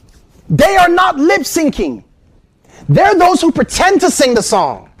 They are not lip syncing. They're those who pretend to sing the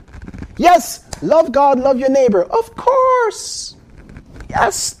song. Yes, love God, love your neighbor. Of course.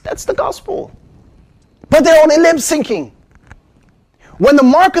 Yes, that's the gospel. But they're only lip syncing. When the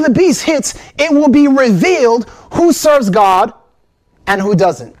mark of the beast hits, it will be revealed who serves God and who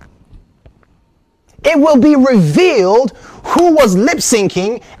doesn't. It will be revealed who was lip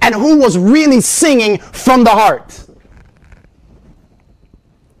syncing and who was really singing from the heart.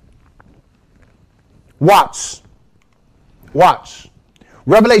 Watch.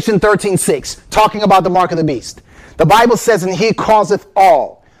 Revelation 13:6, talking about the mark of the beast. The Bible says, and he causeth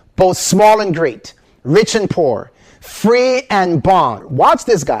all, both small and great, rich and poor, free and bond. Watch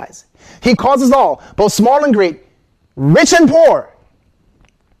this, guys. He causes all, both small and great, rich and poor,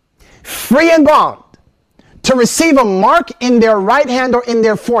 free and bond, to receive a mark in their right hand or in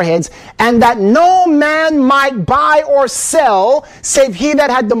their foreheads, and that no man might buy or sell, save he that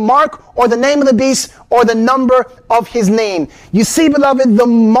had the mark or the name of the beast or the number of his name. You see, beloved, the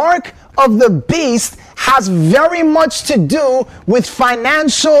mark of the beast has very much to do with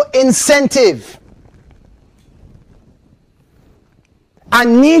financial incentive. I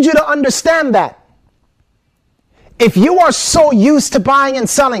need you to understand that. If you are so used to buying and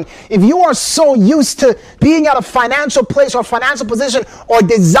selling, if you are so used to being at a financial place or financial position, or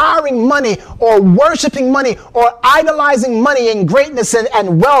desiring money, or worshiping money, or idolizing money and greatness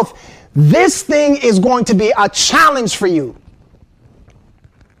and wealth, this thing is going to be a challenge for you.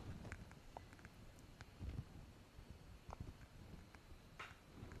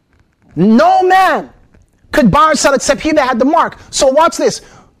 No man could buy or sell except he that had the mark. So watch this.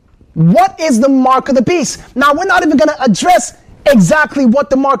 What is the mark of the beast? Now, we're not even going to address exactly what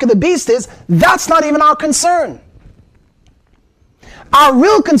the mark of the beast is. That's not even our concern. Our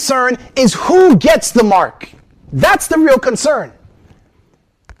real concern is who gets the mark. That's the real concern.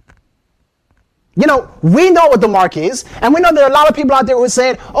 You know, we know what the mark is, and we know there are a lot of people out there who are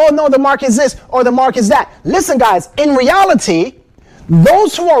saying, oh no, the mark is this or the mark is that. Listen, guys, in reality,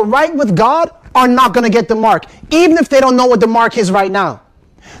 those who are right with God are not going to get the mark, even if they don't know what the mark is right now.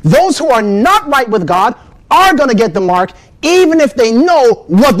 Those who are not right with God are going to get the mark, even if they know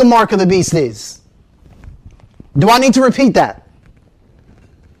what the mark of the beast is. Do I need to repeat that?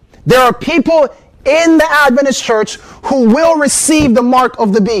 There are people in the Adventist church who will receive the mark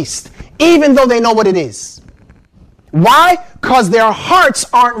of the beast, even though they know what it is. Why? Because their hearts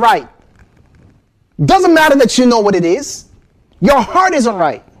aren't right. Doesn't matter that you know what it is. Your heart isn't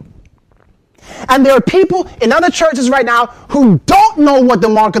right. And there are people in other churches right now who don't know what the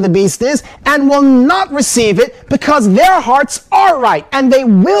mark of the beast is and will not receive it because their hearts are right. And they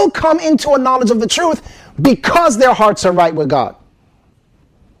will come into a knowledge of the truth because their hearts are right with God.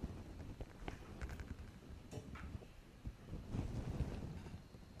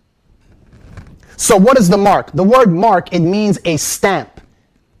 So what is the mark? The word mark, it means a stamp.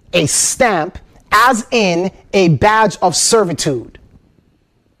 A stamp, as in a badge of servitude.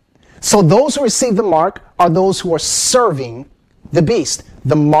 So those who receive the mark are those who are serving the beast.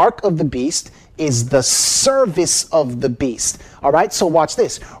 The mark of the beast is the service of the beast. All right, so watch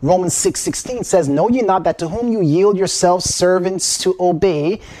this. Romans 6:16 says, know ye not that to whom you yield yourselves servants to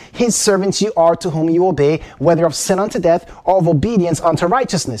obey, his servants you are to whom you obey, whether of sin unto death or of obedience unto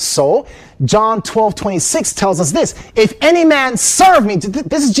righteousness. So John 12:26 tells us this. If any man serve me,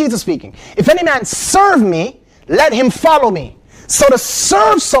 this is Jesus speaking. If any man serve me, let him follow me. So to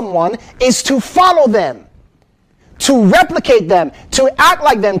serve someone is to follow them, to replicate them, to act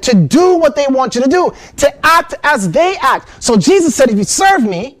like them, to do what they want you to do, to act as they act. So Jesus said, if you serve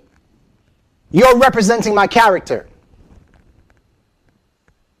me, you're representing my character.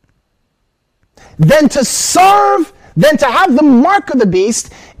 Then to serve, then to have the mark of the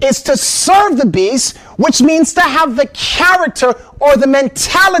beast is to serve the beast, which means to have the character or the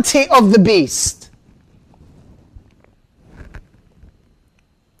mentality of the beast.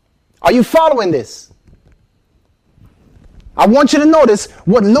 Are you following this? I want you to notice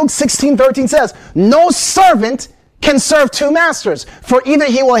what Luke 16:13 says. No servant can serve two masters, for either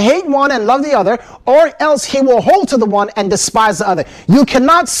he will hate one and love the other, or else he will hold to the one and despise the other. You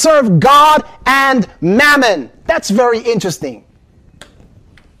cannot serve God and mammon. That's very interesting.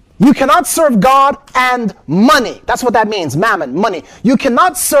 You cannot serve God and money. That's what that means, mammon, money. You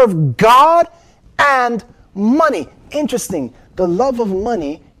cannot serve God and money. Interesting. The love of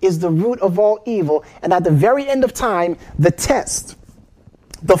money is the root of all evil, and at the very end of time, the test,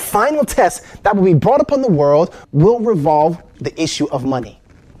 the final test that will be brought upon the world will revolve the issue of money.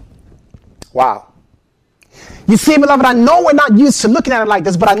 Wow. You see, beloved, I know we're not used to looking at it like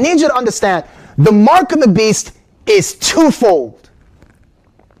this, but I need you to understand the mark of the beast is twofold.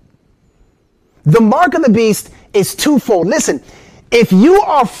 The mark of the beast is twofold. Listen, if you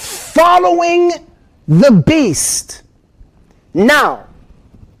are following the beast now,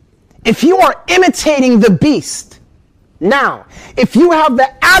 if you are imitating the beast now, if you have the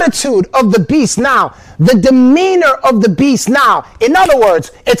attitude of the beast now, the demeanor of the beast now, in other words,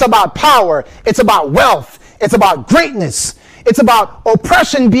 it's about power, it's about wealth, it's about greatness, it's about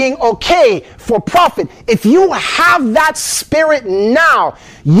oppression being okay for profit. If you have that spirit now,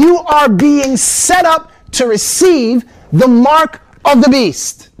 you are being set up to receive the mark of the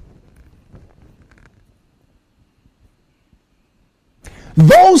beast.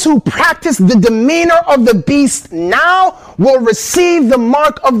 Those who practice the demeanor of the beast now will receive the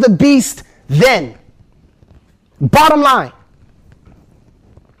mark of the beast then. Bottom line.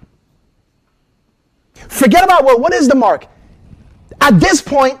 Forget about, well, what is the mark? At this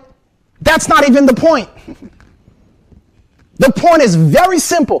point, that's not even the point. The point is very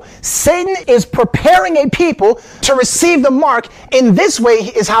simple. Satan is preparing a people to receive the mark. In this way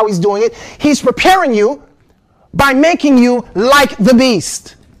is how he's doing it. He's preparing you by making you like the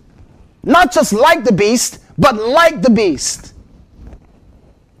beast. Not just like the beast, but like the beast.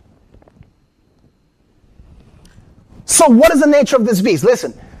 So what is the nature of this beast?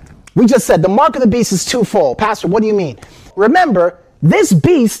 Listen, we just said the mark of the beast is twofold. Pastor, what do you mean? Remember, this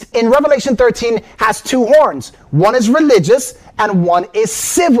beast in Revelation 13 has two horns. One is religious and one is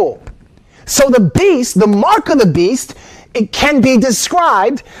civil. So the beast, the mark of the beast, it can be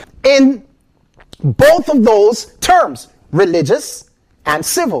described in both of those terms, religious and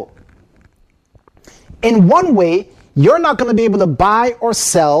civil. In one way, you're not going to be able to buy or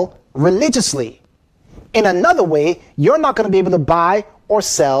sell religiously. In another way, you're not going to be able to buy or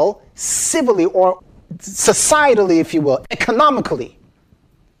sell civilly or societally, if you will, economically.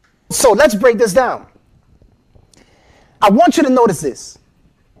 So let's break this down. I want you to notice this.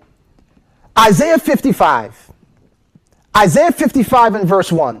 Isaiah 55 and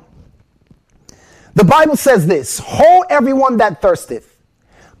verse 1. The Bible says this, "Ho, everyone that thirsteth,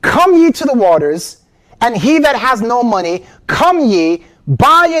 Come ye to the waters, and he that has no money, come ye,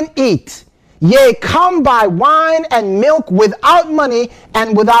 buy and eat. Yea, come buy wine and milk without money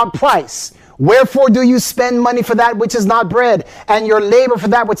and without price. Wherefore do you spend money for that which is not bread, and your labor for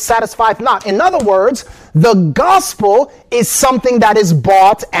that which satisfieth not? In other words, the gospel is something that is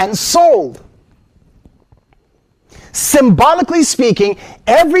bought and sold. Symbolically speaking,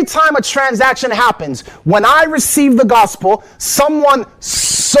 every time a transaction happens, when I receive the gospel, someone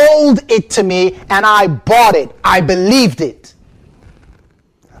sold it to me and I bought it. I believed it.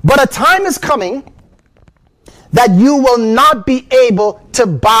 But a time is coming that you will not be able to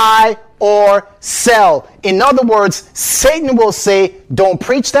buy or sell. In other words, Satan will say, don't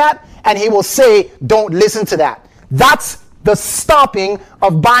preach that, and he will say, don't listen to that. That's the stopping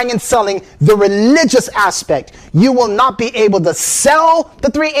of buying and selling, the religious aspect. You will not be able to sell the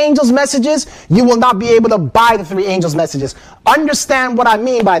three angels' messages. You will not be able to buy the three angels' messages. Understand what I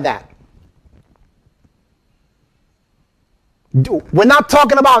mean by that. We're not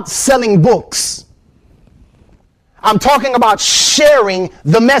talking about selling books. I'm talking about sharing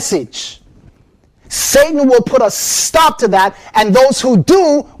the message. Satan will put a stop to that, and those who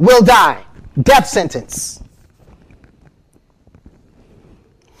do will die. Death sentence.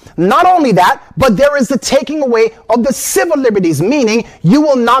 Not only that, but there is the taking away of the civil liberties, meaning you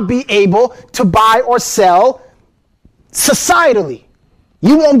will not be able to buy or sell societally.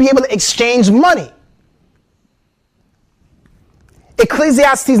 You won't be able to exchange money.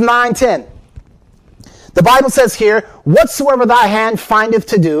 Ecclesiastes 9:10. The Bible says here, whatsoever thy hand findeth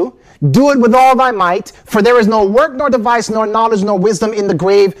to do, do it with all thy might, for there is no work, nor device, nor knowledge, nor wisdom in the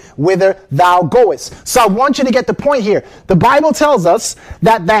grave whither thou goest. So I want you to get the point here. The Bible tells us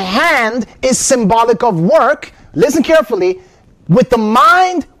that the hand is symbolic of work. Listen carefully. With the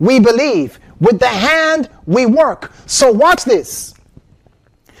mind, we believe. With the hand, we work. So watch this.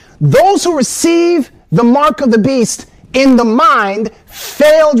 Those who receive the mark of the beast in the mind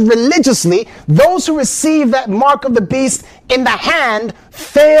failed religiously. Those who received that mark of the beast in the hand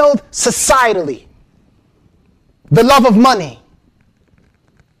failed societally. The love of money.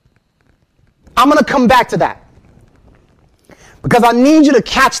 I'm going to come back to that, because I need you to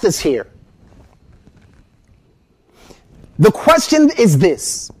catch this here. The question is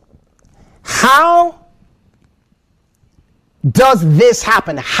this: how does this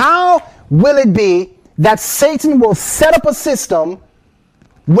happen? How will it be that Satan will set up a system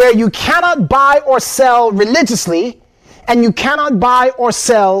where you cannot buy or sell religiously and you cannot buy or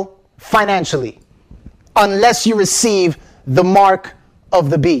sell financially unless you receive the mark of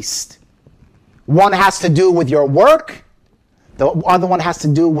the beast? One has to do with your work. The other one has to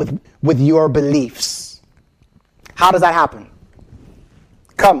do with your beliefs. How does that happen?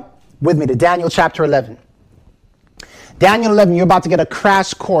 Come with me to Daniel chapter 11. Daniel 11, you're about to get a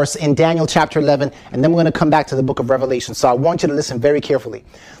crash course in Daniel chapter 11, and then we're going to come back to the book of Revelation. So I want you to listen very carefully.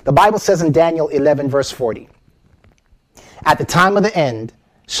 The Bible says in Daniel 11, verse 40, at the time of the end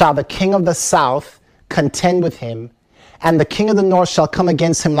shall the king of the south contend with him, and the king of the north shall come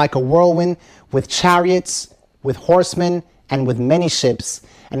against him like a whirlwind, with chariots, with horsemen, and with many ships,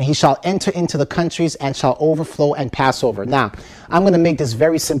 and he shall enter into the countries and shall overflow and pass over. Now, I'm going to make this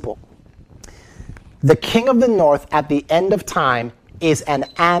very simple. The king of the north at the end of time is an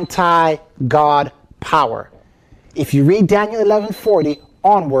anti-God power. If you read Daniel 11:40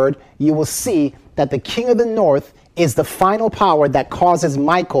 onward, you will see that the king of the north is the final power that causes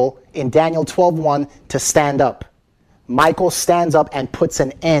Michael in Daniel 12:1 to stand up. Michael stands up and puts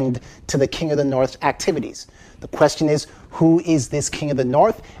an end to the king of the north's activities. The question is, who is this king of the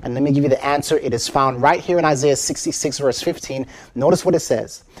north? And let me give you the answer. It is found right here in Isaiah 66, verse 15. Notice what it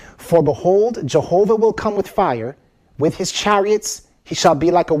says. For behold, Jehovah will come with fire, with his chariots he shall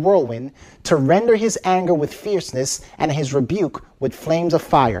be like a whirlwind, to render his anger with fierceness and his rebuke with flames of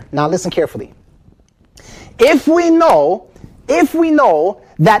fire. Now listen carefully. If we know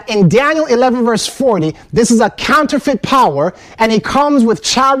that in Daniel 11 verse 40, this is a counterfeit power, and he comes with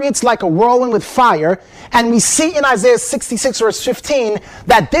chariots like a whirlwind with fire, and we see in Isaiah 66 verse 15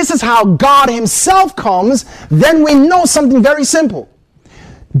 that this is how God himself comes, then we know something very simple.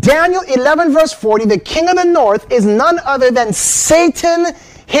 Daniel 11 verse 40, the king of the north is none other than Satan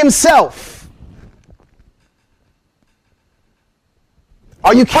himself.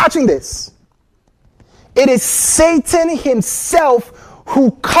 Are you catching this? It is Satan himself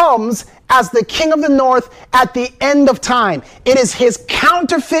who comes as the king of the north at the end of time. It is his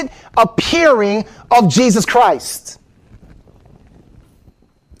counterfeit appearing of Jesus Christ.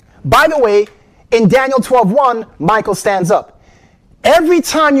 By the way, in Daniel 12:1, Michael stands up. Every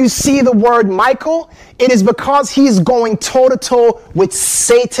time you see the word Michael, it is because he's going toe-to-toe with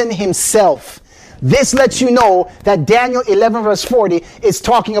Satan himself. This lets you know that Daniel 11 verse 40 is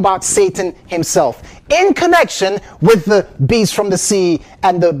talking about Satan himself in connection with the beast from the sea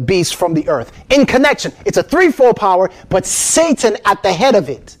and the beast from the earth. In connection. It's a threefold power, but Satan at the head of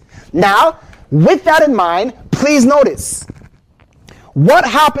it. Now, with that in mind, please notice what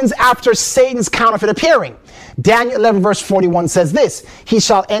happens after Satan's counterfeit appearing. Daniel 11 verse 41 says this: he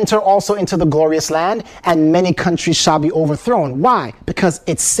shall enter also into the glorious land, and many countries shall be overthrown. Why? Because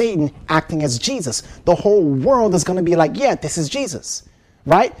it's Satan acting as Jesus. The whole world is going to be like, yeah, this is Jesus,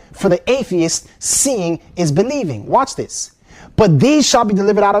 right? For the atheist, seeing is believing. Watch this. But these shall be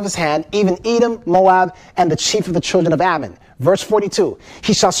delivered out of his hand, even Edom, Moab, and the chief of the children of Ammon. Verse 42,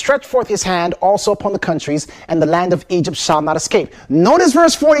 he shall stretch forth his hand also upon the countries, and the land of Egypt shall not escape. Notice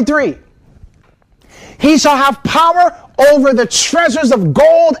verse 43. He shall have power over the treasures of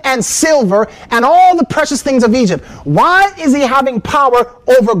gold and silver and all the precious things of Egypt. Why is he having power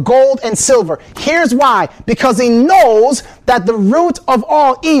over gold and silver? Here's why. Because he knows that the root of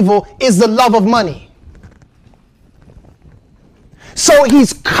all evil is the love of money. So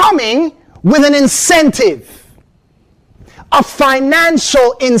he's coming with an incentive, a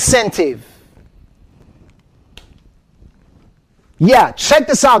financial incentive. Yeah, check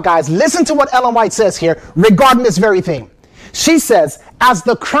this out, guys. Listen to what Ellen White says here regarding this very thing. She says, as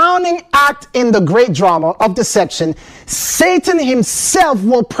the crowning act in the great drama of deception, Satan himself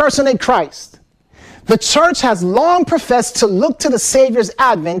will personate Christ. The church has long professed to look to the Savior's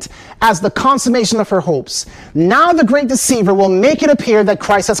advent as the consummation of her hopes. Now the great deceiver will make it appear that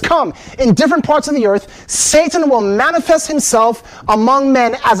Christ has come. In different parts of the earth, Satan will manifest himself among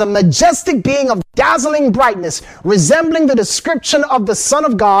men as a majestic being of dazzling brightness, resembling the description of the Son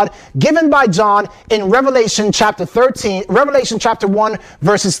of God given by John in Revelation chapter 1,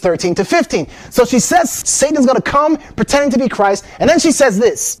 verses 13 to 15. So she says Satan's going to come pretending to be Christ, and then she says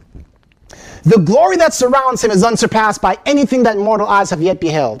this: the glory that surrounds him is unsurpassed by anything that mortal eyes have yet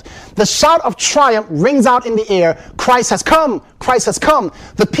beheld. The shout of triumph rings out in the air. Christ has come. Christ has come.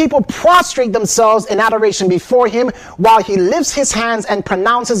 The people prostrate themselves in adoration before him while he lifts his hands and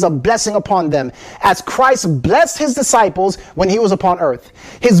pronounces a blessing upon them, as Christ blessed his disciples when he was upon earth.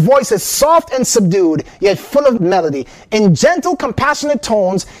 His voice is soft and subdued, yet full of melody. In gentle, compassionate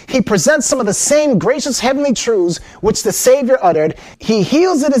tones, he presents some of the same gracious heavenly truths which the Savior uttered. He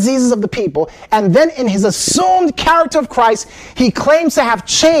heals the diseases of the people, and then in his assumed character of Christ, he claims to have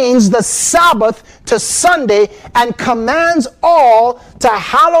changed the Sabbath to Sunday and commands all to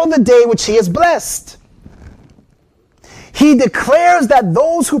hallow the day which he has blessed. He declares that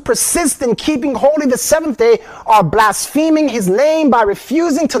those who persist in keeping holy the seventh day are blaspheming his name by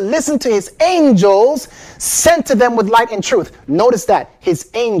refusing to listen to his angels sent to them with light and truth. Notice that, his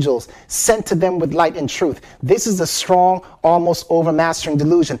angels sent to them with light and truth. This is a strong, almost overmastering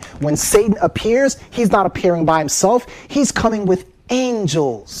delusion. When Satan appears, he's not appearing by himself. He's coming with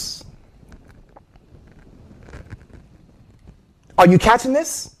angels. Are you catching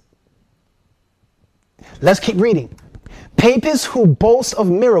this? Let's keep reading. Papists who boast of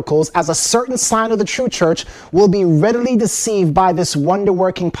miracles as a certain sign of the true church will be readily deceived by this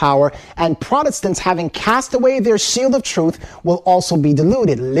wonder-working power, and Protestants, having cast away their shield of truth, will also be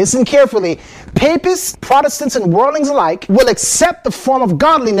deluded. Listen carefully. Papists, Protestants, and worldlings alike will accept the form of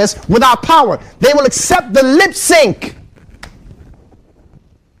godliness without power. They will accept the lip sync.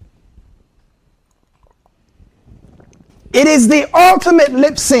 It is the ultimate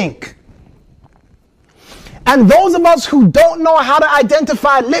lip sync. And those of us who don't know how to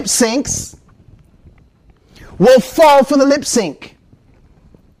identify lip syncs will fall for the lip sync.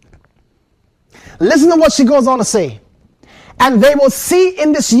 Listen to what she goes on to say. And they will see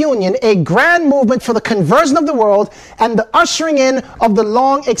in this union a grand movement for the conversion of the world and the ushering in of the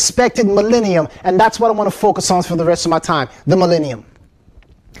long expected millennium. And that's what I want to focus on for the rest of my time. The millennium.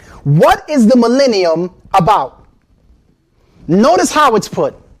 What is the millennium about? Notice how it's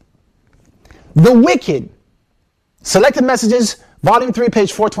put. The wicked. Selected Messages, Volume 3,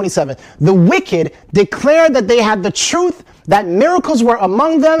 page 427. The wicked declared that they had the truth, that miracles were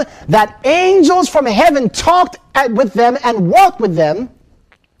among them, that angels from heaven talked with them and walked with them,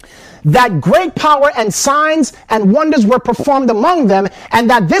 that great power and signs and wonders were performed among them, and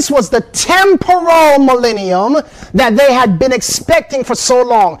that this was the temporal millennium that they had been expecting for so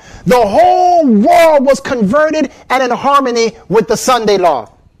long. The whole world was converted and in harmony with the Sunday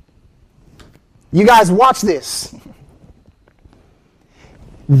law. You guys watch this.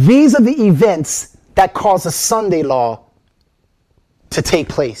 These are the events that cause the Sunday law to take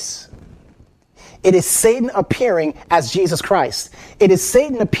place. It is Satan appearing as Jesus Christ. It is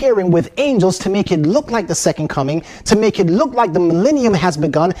Satan appearing with angels to make it look like the second coming, to make it look like the millennium has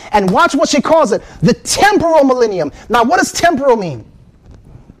begun. And watch what she calls it, the temporal millennium. Now, what does temporal mean?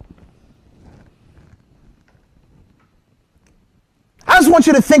 I just want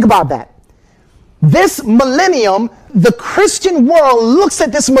you to think about that. This millennium, the Christian world looks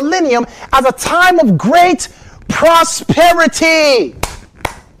at this millennium as a time of great prosperity.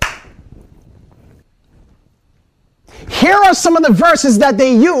 Here are some of the verses that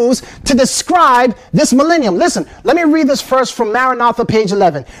they use to describe this millennium. Listen, let me read this first from Maranatha, page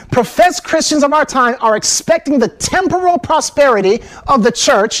 11. Professed Christians of our time are expecting the temporal prosperity of the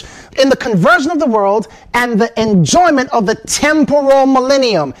church in the conversion of the world and the enjoyment of the temporal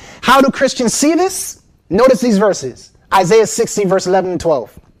millennium. How do Christians see this? Notice these verses. Isaiah 60, verse 11 and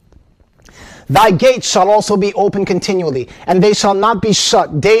 12. Thy gates shall also be open continually, and they shall not be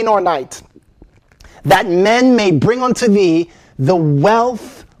shut day nor night, that men may bring unto thee the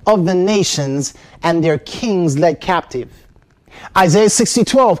wealth of the nations and their kings led captive. Isaiah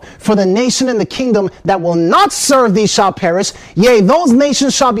 60:12, for the nation and the kingdom that will not serve thee shall perish, yea, those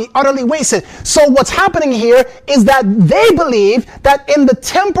nations shall be utterly wasted. So what's happening here is that they believe that in the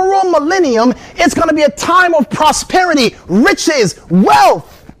temporal millennium, it's going to be a time of prosperity, riches,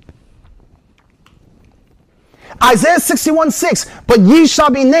 wealth. Isaiah 61:6, but ye shall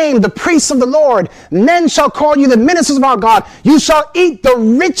be named the priests of the Lord. Men shall call you the ministers of our God. You shall eat the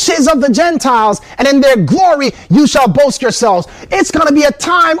riches of the Gentiles, and in their glory you shall boast yourselves. It's going to be a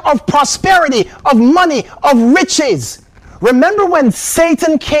time of prosperity, of money, of riches. Remember when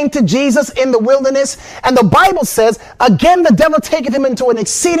Satan came to Jesus in the wilderness, and the Bible says, again the devil taketh him into an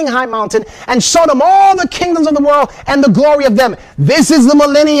exceeding high mountain and showed him all the kingdoms of the world and the glory of them. This is the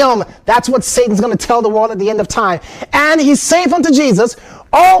millennium. That's what Satan's going to tell the world at the end of time. And he saith unto Jesus,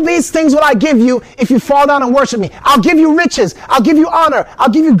 all these things will I give you if you fall down and worship me. I'll give you riches. I'll give you honor. I'll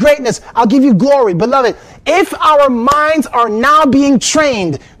give you greatness. I'll give you glory. Beloved, if our minds are now being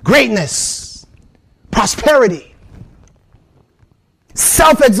trained, greatness, prosperity,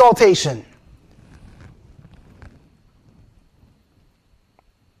 self-exaltation,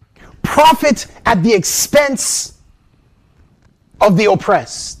 profit at the expense of the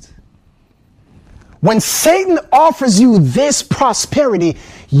oppressed. When Satan offers you this prosperity,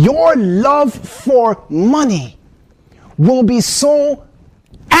 your love for money will be so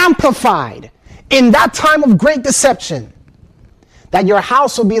amplified in that time of great deception that your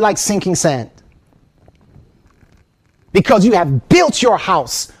house will be like sinking sand. Because you have built your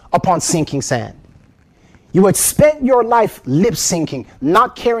house upon sinking sand. You had spent your life lip syncing,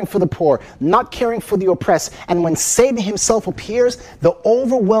 not caring for the poor, not caring for the oppressed. And when Satan himself appears, the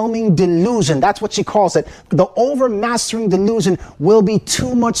overwhelming delusion, that's what she calls it, the overmastering delusion will be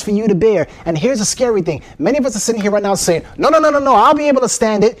too much for you to bear. And here's a scary thing. Many of us are sitting here right now saying, no, I'll be able to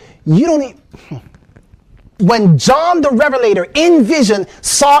stand it. You don't need... When John the Revelator in vision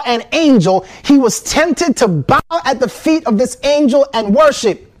saw an angel, he was tempted to bow at the feet of this angel and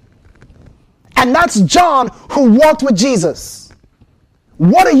worship. And that's John who walked with Jesus.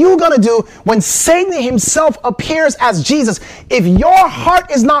 What are you going to do when Satan himself appears as Jesus? If your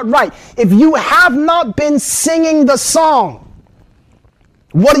heart is not right, if you have not been singing the song,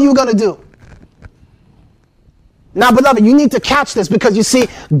 what are you going to do? Now, beloved, you need to catch this, because you see,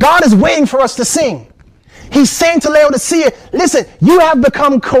 God is waiting for us to sing. He's saying to Laodicea, listen, you have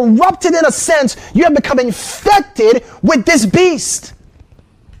become corrupted in a sense. You have become infected with this beast.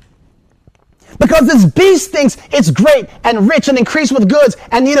 Because this beast thinks it's great and rich and increased with goods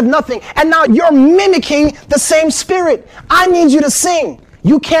and need of nothing. And now you're mimicking the same spirit. I need you to sing.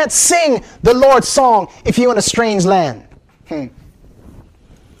 You can't sing the Lord's song if you're in a strange land.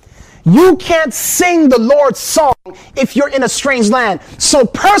 You can't sing the Lord's song if you're in a strange land. So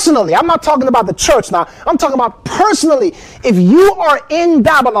personally, I'm not talking about the church now. I'm talking about personally. If you are in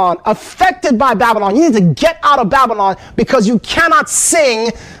Babylon, affected by Babylon, you need to get out of Babylon, because you cannot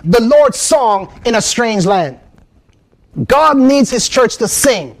sing the Lord's song in a strange land. God needs his church to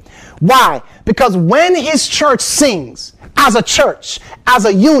sing. Why? Because when his church sings, as a church, as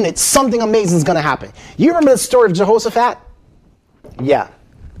a unit, something amazing is going to happen. You remember the story of Jehoshaphat? Yeah.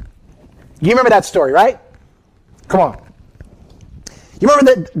 You remember that story, right? Come on. You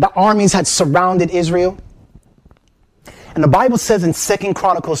remember that the armies had surrounded Israel? And the Bible says in 2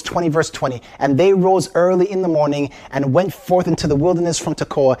 Chronicles 20, verse 20, and they rose early in the morning and went forth into the wilderness from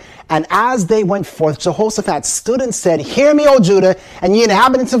Tekoa. And as they went forth, Jehoshaphat stood and said, hear me, O Judah, and ye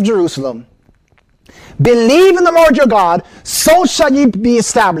inhabitants of Jerusalem. Believe in the Lord your God, so shall ye be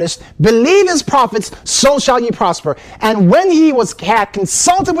established. Believe his prophets, so shall ye prosper. And when he had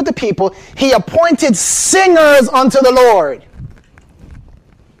consulted with the people, he appointed singers unto the Lord.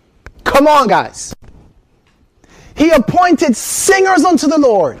 Come on, guys. He appointed singers unto the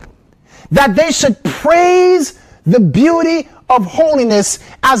Lord, that they should praise the beauty of holiness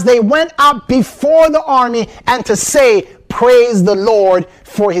as they went out before the army, and to say, praise the Lord,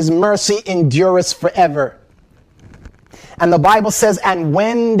 for his mercy endureth forever. And the Bible says, and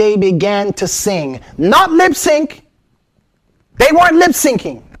when they began to sing, not lip sync, they weren't lip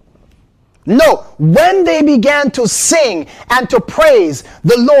syncing. No, when they began to sing and to praise,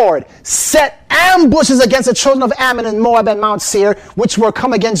 the Lord set ambushes against the children of Ammon and Moab and Mount Seir, which were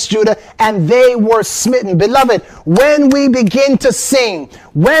come against Judah, and they were smitten. Beloved, when we begin to sing,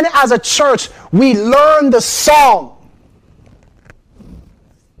 when as a church we learn the song,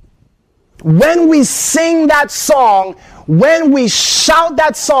 when we sing that song, when we shout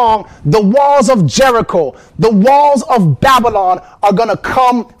that song, the walls of Jericho, the walls of Babylon are going to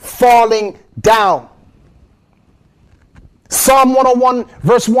come falling down. Psalm 101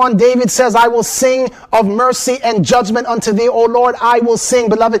 verse 1, David says, I will sing of mercy and judgment unto thee, O Lord, I will sing.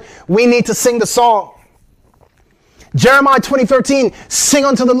 Beloved, we need to sing the song. Jeremiah 20:13, sing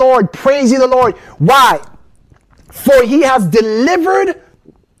unto the Lord, praise ye the Lord. Why? For he has delivered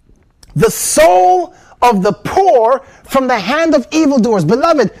the soul of the poor from the hand of evildoers.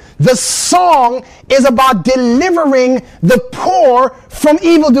 Beloved, the song is about delivering the poor from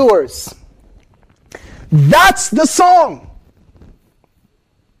evildoers. That's the song.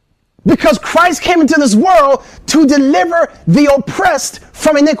 Because Christ came into this world to deliver the oppressed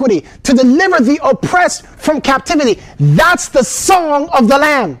from iniquity, to deliver the oppressed from captivity. That's the song of the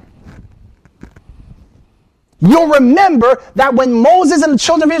Lamb. You'll remember that when Moses and the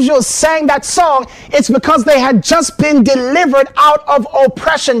children of Israel sang that song, it's because they had just been delivered out of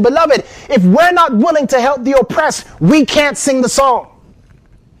oppression. Beloved, if we're not willing to help the oppressed, we can't sing the song.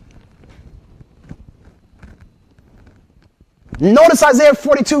 Notice Isaiah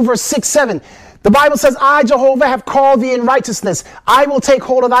 42 verse 6, 7. The Bible says, I, Jehovah, have called thee in righteousness. I will take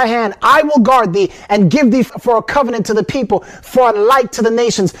hold of thy hand. I will guard thee and give thee for a covenant to the people, for a light to the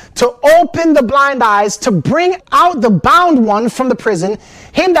nations, to open the blind eyes, to bring out the bound one from the prison,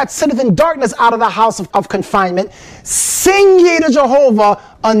 him that sitteth in darkness out of the house of confinement. Sing ye to Jehovah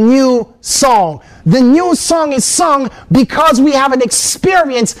a new song. The new song is sung because we have an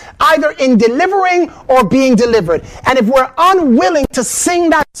experience either in delivering or being delivered. And if we're unwilling to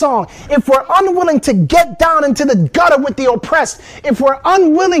sing that song, if we're unwilling to get down into the gutter with the oppressed, if we're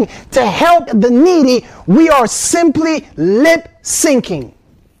unwilling to help the needy, we are simply lip syncing.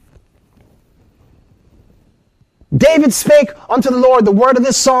 David spake unto the Lord the word of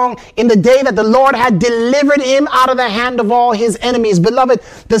this song in the day that the Lord had delivered him out of the hand of all his enemies. Beloved,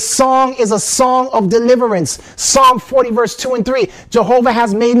 the song is a song of deliverance. Psalm 40 verse 2 and 3. Jehovah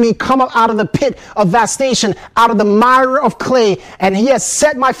has made me come up out of the pit of vexation, out of the mire of clay, and he has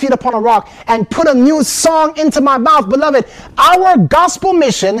set my feet upon a rock and put a new song into my mouth. Beloved, our gospel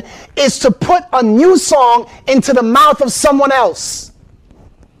mission is to put a new song into the mouth of someone else.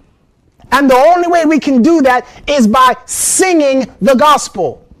 And the only way we can do that is by singing the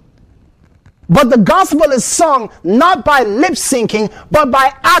gospel. But the gospel is sung not by lip syncing, but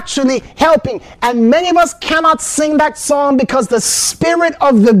by actually helping. And many of us cannot sing that song because the spirit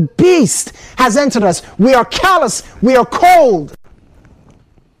of the beast has entered us. We are callous. We are cold.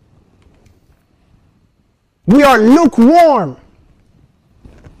 We are lukewarm.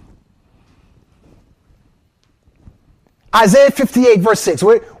 Isaiah 58 verse 6.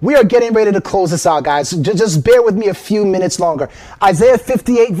 We are getting ready to close this out, guys. Just bear with me a few minutes longer. Isaiah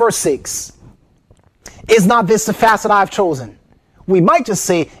 58 verse 6. Is not this the fast that I have chosen? We might just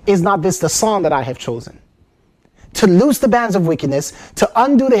say, is not this the song that I have chosen? To loose the bands of wickedness, to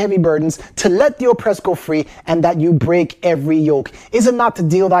undo the heavy burdens, to let the oppressed go free, and that you break every yoke. Is it not to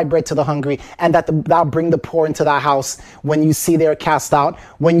deal thy bread to the hungry, and that thou bring the poor into thy house? When you see they are cast out,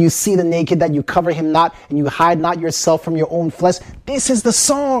 when you see the naked, that you cover him not, and you hide not yourself from your own flesh. This is the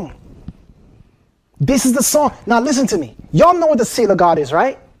song. This is the song. Now listen to me. Y'all know what the seal of God is,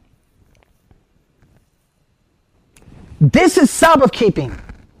 right? This is Sabbath keeping.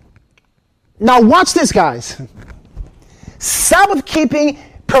 Now watch this, guys. Sabbath keeping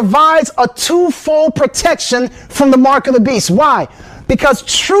provides a twofold protection from the mark of the beast. Why? Because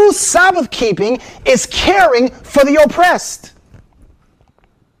true Sabbath keeping is caring for the oppressed.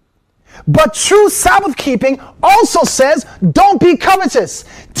 But true Sabbath keeping also says, don't be covetous.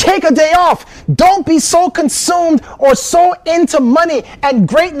 Take a day off. Don't be so consumed or so into money and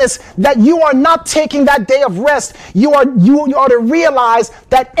greatness that you are not taking that day of rest. You are to realize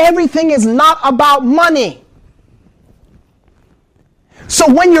that everything is not about money.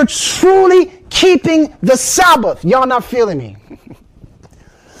 So when you're truly keeping the Sabbath, y'all not feeling me?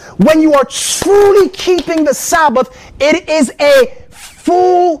 When you are truly keeping the Sabbath, it is a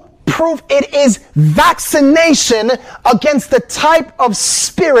foolproof, it is vaccination against the type of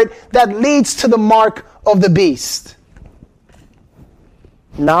spirit that leads to the mark of the beast.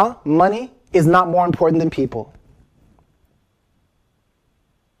 Nah, money is not more important than people.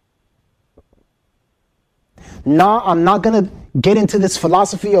 Nah, I'm not going to get into this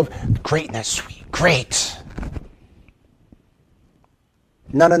philosophy of greatness. Great.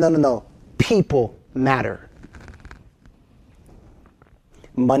 No. People matter.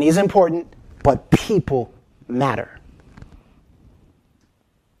 Money is important, but people matter.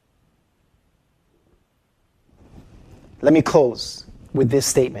 Let me close with this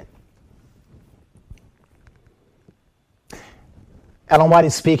statement. Ellen White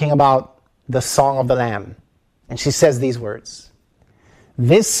is speaking about the Song of the Lamb, and she says these words: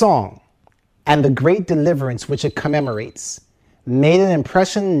 "This song and the great deliverance which it commemorates made an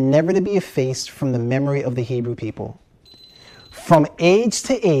impression never to be effaced from the memory of the Hebrew people. From age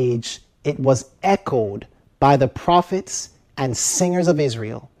to age, it was echoed by the prophets and singers of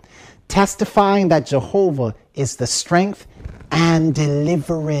Israel, testifying that Jehovah is the strength and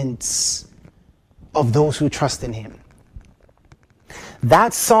deliverance of those who trust in him."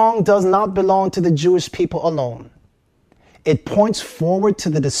 That song does not belong to the Jewish people alone. It points forward to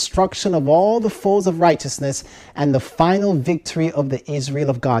the destruction of all the foes of righteousness and the final victory of the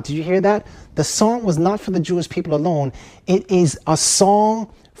Israel of God. Did you hear that? The song was not for the Jewish people alone. It is a song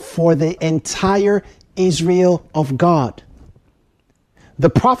for the entire Israel of God.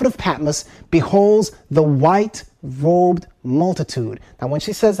 The prophet of Patmos beholds the white-robed multitude. Now, when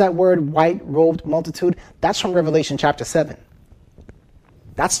she says that word, white-robed multitude, that's from Revelation chapter 7.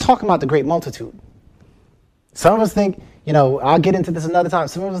 That's talking about the great multitude. Some of us think, I'll get into this another time.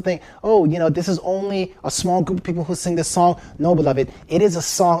 Some of us think, this is only a small group of people who sing this song. No, beloved, it is a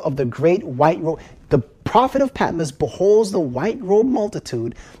song of the great white robe. The prophet of Patmos beholds the white robe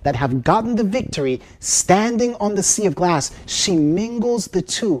multitude that have gotten the victory standing on the sea of glass. She mingles the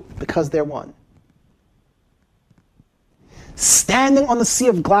two because they're one. Standing on the sea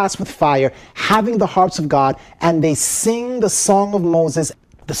of glass with fire, having the harps of God, and they sing the song of Moses,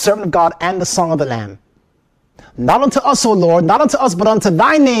 the servant of God, and the song of the Lamb. Not unto us, O Lord, not unto us, but unto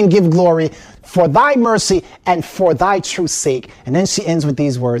thy name give glory, for thy mercy and for thy truth's sake. And then she ends with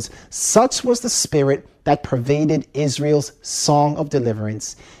these words: such was the spirit that pervaded Israel's song of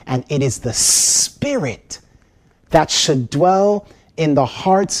deliverance, and it is the spirit that should dwell in the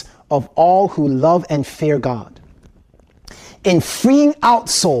hearts of all who love and fear God. In freeing out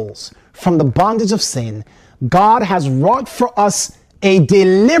souls from the bondage of sin, God has wrought for us a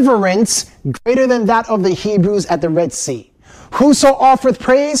deliverance greater than that of the Hebrews at the Red Sea. Whoso offereth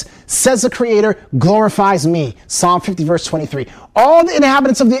praise, says the Creator, glorifies me. Psalm 50 verse 23. All the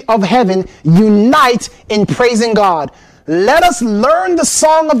inhabitants of heaven unite in praising God. Let us learn the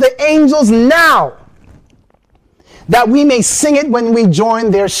song of the angels now, that we may sing it when we join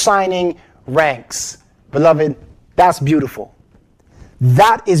their shining ranks. Beloved, that's beautiful.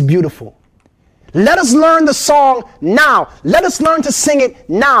 That is beautiful. Let us learn the song now. Let us learn to sing it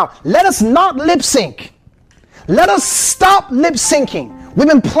now. Let us not lip sync. Let us stop lip syncing. We've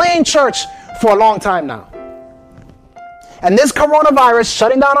been playing church for a long time now. And this coronavirus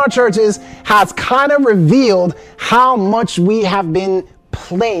shutting down our churches has kind of revealed how much we have been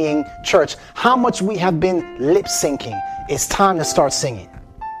playing church, how much we have been lip syncing. It's time to start singing.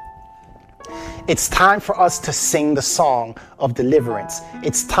 It's time for us to sing the song of deliverance.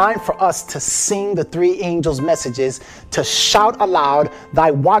 It's time for us to sing the three angels' messages, to shout aloud, thy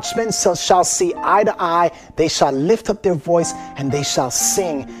watchmen shall see eye to eye, they shall lift up their voice and they shall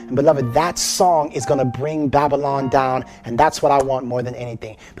sing. And beloved, that song is going to bring Babylon down, and that's what I want more than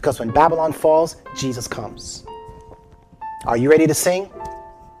anything. Because when Babylon falls, Jesus comes. Are you ready to sing?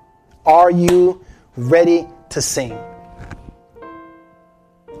 Are you ready to sing?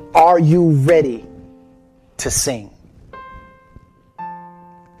 Are you ready to sing?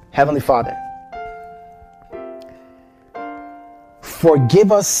 Heavenly Father,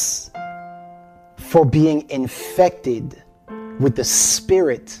 forgive us for being infected with the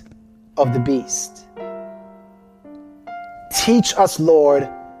spirit of the beast. Teach us, Lord,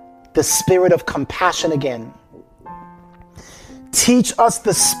 the spirit of compassion again. Teach us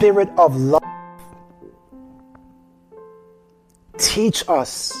the spirit of love. Teach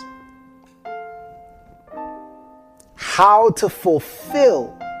us how to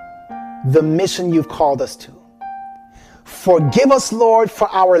fulfill the mission you've called us to. Forgive us, Lord, for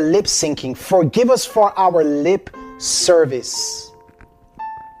our lip syncing. Forgive us for our lip service.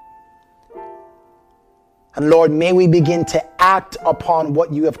 And Lord, may we begin to act upon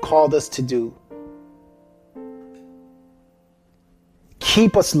what you have called us to do.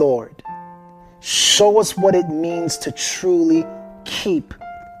 Keep us, Lord. Show us what it means to truly keep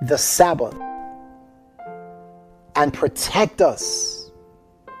the Sabbath. And protect us.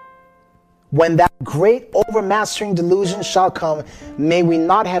 When that great overmastering delusion shall come, may we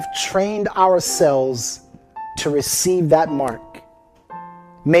not have trained ourselves to receive that mark.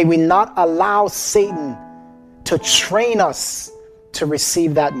 May we not allow Satan to train us to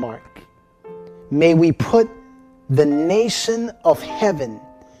receive that mark. May we put the nation of heaven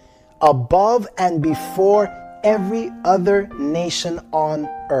above and before every other nation on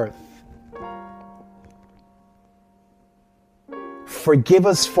earth. Forgive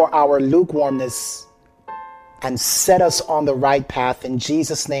us for our lukewarmness and set us on the right path. In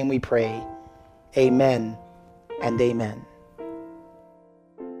Jesus' name we pray. Amen and amen.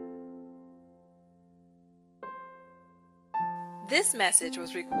 This message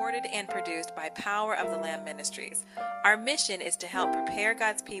was recorded and produced by Power of the Lamb Ministries. Our mission is to help prepare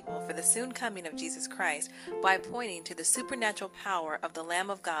God's people for the soon coming of Jesus Christ by pointing to the supernatural power of the Lamb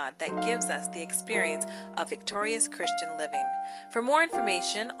of God that gives us the experience of victorious Christian living. For more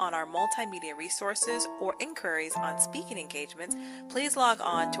information on our multimedia resources or inquiries on speaking engagements, please log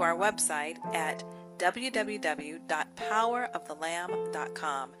on to our website at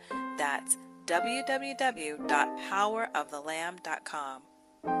www.powerofthelamb.com. That's www.powerofthelamb.com.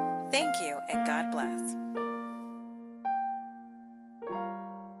 Thank you and God bless.